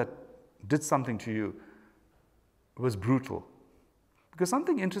person that did something to you was brutal. Because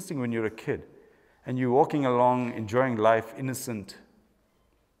something interesting when you're a kid and you're walking along, enjoying life, innocent,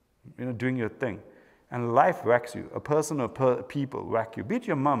 doing your thing, and life whacks you. A person or people whack you, be it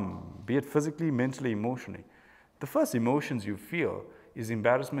your mom, be it physically, mentally, emotionally. The first emotions you feel is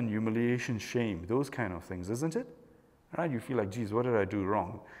embarrassment, humiliation, shame, those kind of things, isn't it? Right? You feel like, geez, what did I do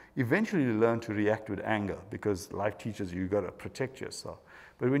wrong? Eventually you learn to react with anger because life teaches you got to protect yourself.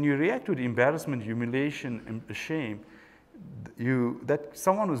 But when you react with embarrassment, humiliation, and shame, that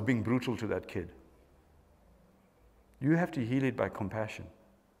someone was being brutal to that kid. You have to heal it by compassion.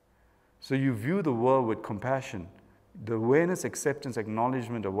 So you view the world with compassion, the awareness, acceptance,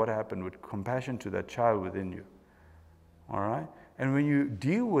 acknowledgement of what happened with compassion to that child within you. All right? And when you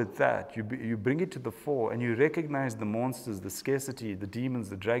deal with that, you bring it to the fore and you recognize the monsters, the scarcity, the demons,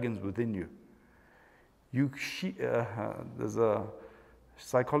 the dragons within you. There's a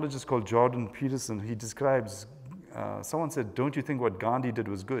psychologist called Jordan Peterson. He describes, someone said, don't you think what Gandhi did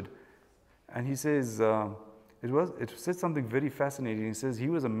was good? And he says, it said something very fascinating. He says he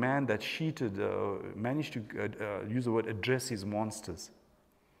was a man that managed to use the word address his monsters.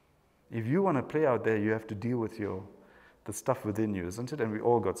 If you want to play out there, you have to deal with the stuff within you, isn't it? And we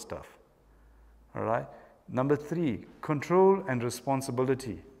all got stuff. All right? Number 3, control and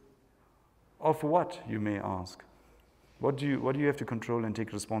responsibility. Of what, you may ask? What do you have to control and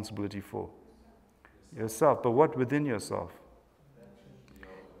take responsibility for? Yourself. But what within yourself?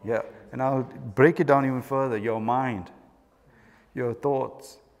 Yeah. And I'll break it down even further. Your mind, your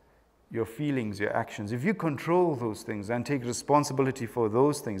thoughts, your feelings, your actions. If you control those things and take responsibility for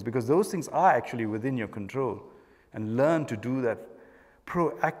those things, because those things are actually within your control, and learn to do that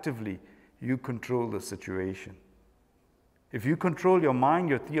proactively, you control the situation. If you control your mind,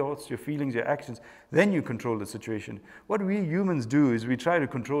 your thoughts, your feelings, your actions, then you control the situation. What we humans do is we try to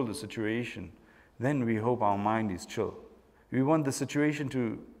control the situation. Then we hope our mind is chill. We want the situation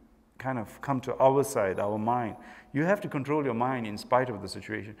to kind of come to our side, our mind. You have to control your mind in spite of the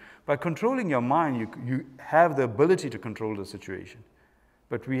situation. By controlling your mind, you have the ability to control the situation.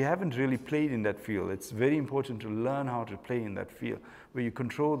 But we haven't really played in that field. It's very important to learn how to play in that field, where you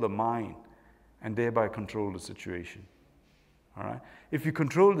control the mind and thereby control the situation. All right? If you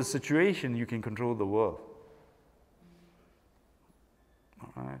control the situation, you can control the world.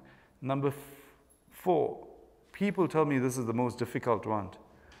 All right? Number 4, people tell me this is the most difficult one,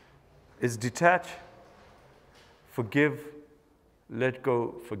 is detach, forgive, let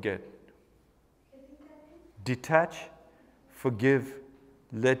go, forget. Detach, forgive,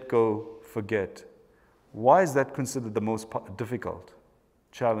 let go, forget. Why is that considered the most difficult,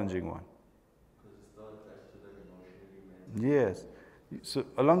 challenging one? Because it's still attached to that emotionally, mentally. Yes. So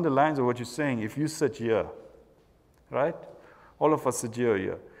along the lines of what you're saying, if you sit here, right? All of us sit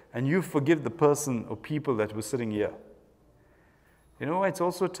here, and you forgive the person or people that were sitting here. You know why it's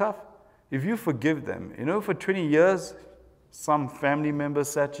also tough? If you forgive them, for 20 years, some family member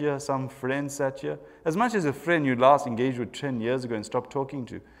sat here, some friend sat here. As much as a friend you last engaged with 10 years ago and stopped talking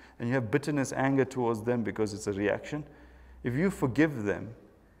to, and you have bitterness, anger towards them because it's a reaction, if you forgive them,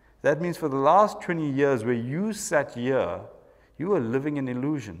 that means for the last 20 years where you sat here, you were living an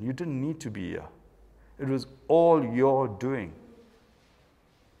illusion. You didn't need to be here. It was all your doing.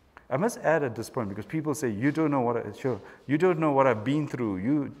 I must add at this point, because people say, you don't know you don't know what I've been through.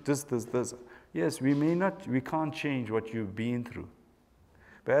 You, this. Yes, we can't change what you've been through.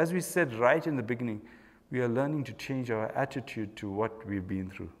 But as we said right in the beginning, we are learning to change our attitude to what we've been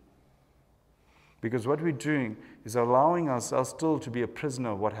through. Because what we're doing is allowing ourselves still to be a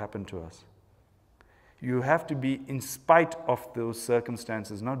prisoner of what happened to us. You have to be in spite of those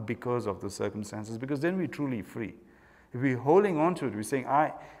circumstances, not because of the circumstances, because then we're truly free. If we're holding on to it, we're saying,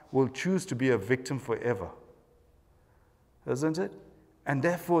 I will choose to be a victim forever. Isn't it? And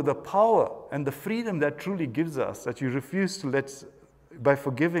therefore, the power and the freedom that truly gives us, that you refuse to let, by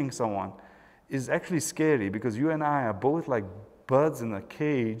forgiving someone, is actually scary, because you and I are both like birds in a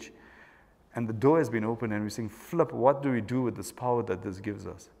cage, and the door has been opened, and we're saying, flip, what do we do with this power that this gives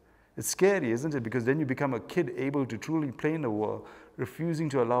us? It's scary, isn't it? Because then you become a kid able to truly play in the world, refusing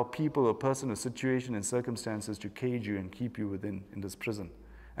to allow people, a person, a situation, and circumstances to cage you and keep you in this prison.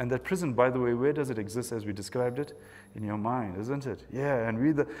 And that prison, by the way, where does it exist as we described it? In your mind, isn't it? Yeah, and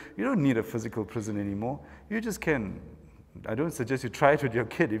you don't need a physical prison anymore. You just can. I don't suggest you try it with your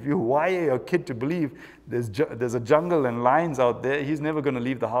kid. If you wire your kid to believe there's a jungle and lions out there, he's never going to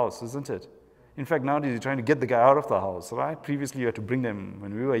leave the house, isn't it? In fact, nowadays you're trying to get the guy out of the house, right? Previously you had to bring them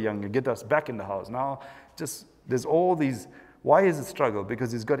when we were young and get us back in the house. Now, there's all these. Why is it struggle?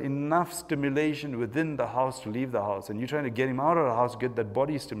 Because he's got enough stimulation within the house to leave the house, and you're trying to get him out of the house to get that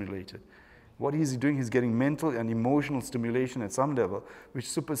body stimulated. What is he doing? He's getting mental and emotional stimulation at some level, which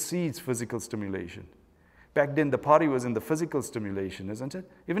supersedes physical stimulation. Back then, the party was in the physical stimulation, isn't it?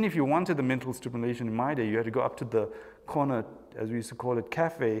 Even if you wanted the mental stimulation in my day, you had to go up to the corner, as we used to call it,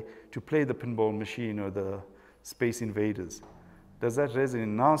 cafe, to play the pinball machine or the Space Invaders. Does that resonate?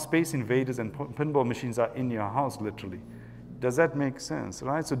 Now, Space Invaders and pinball machines are in your house, literally. Does that make sense,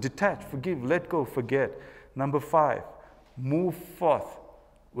 right? So detach, forgive, let go, forget. Number 5, move forth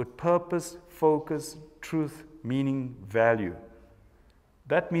with purpose, focus, truth, meaning, value.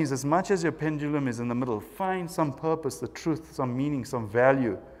 That means as much as your pendulum is in the middle, find some purpose, the truth, some meaning, some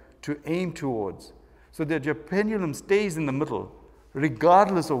value to aim towards, so that your pendulum stays in the middle,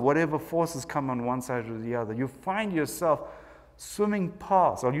 regardless of whatever forces come on one side or the other. You find yourself swimming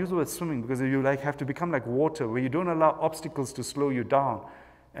past. I'll use the word swimming because you have to become like water, where you don't allow obstacles to slow you down.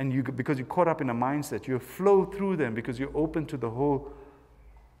 And because you're caught up in a mindset, you flow through them because you're open to the whole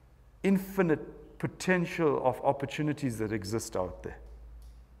infinite potential of opportunities that exist out there.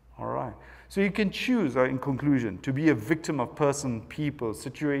 All right. So you can choose, in conclusion, to be a victim of person, people,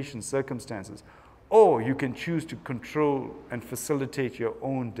 situations, circumstances, or you can choose to control and facilitate your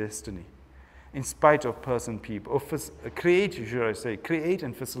own destiny in spite of person, people, or create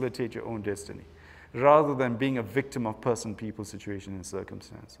and facilitate your own destiny, rather than being a victim of person, people, situation, and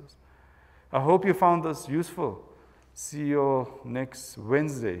circumstances. I hope you found this useful. See you next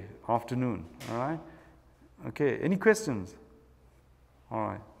Wednesday afternoon, all right? Okay, any questions? All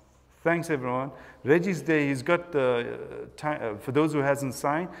right. Thanks, everyone. Reggie's Day, he's got the time, for those who hasn't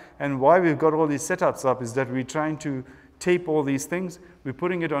signed, and why we've got all these setups up is that we're trying to tape all these things. We're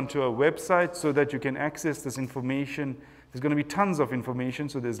putting it onto a website so that you can access this information. There's going to be tons of information,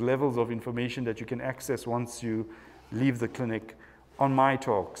 so there's levels of information that you can access once you leave the clinic on my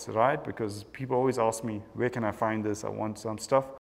talks, right? Because people always ask me, where can I find this? I want some stuff.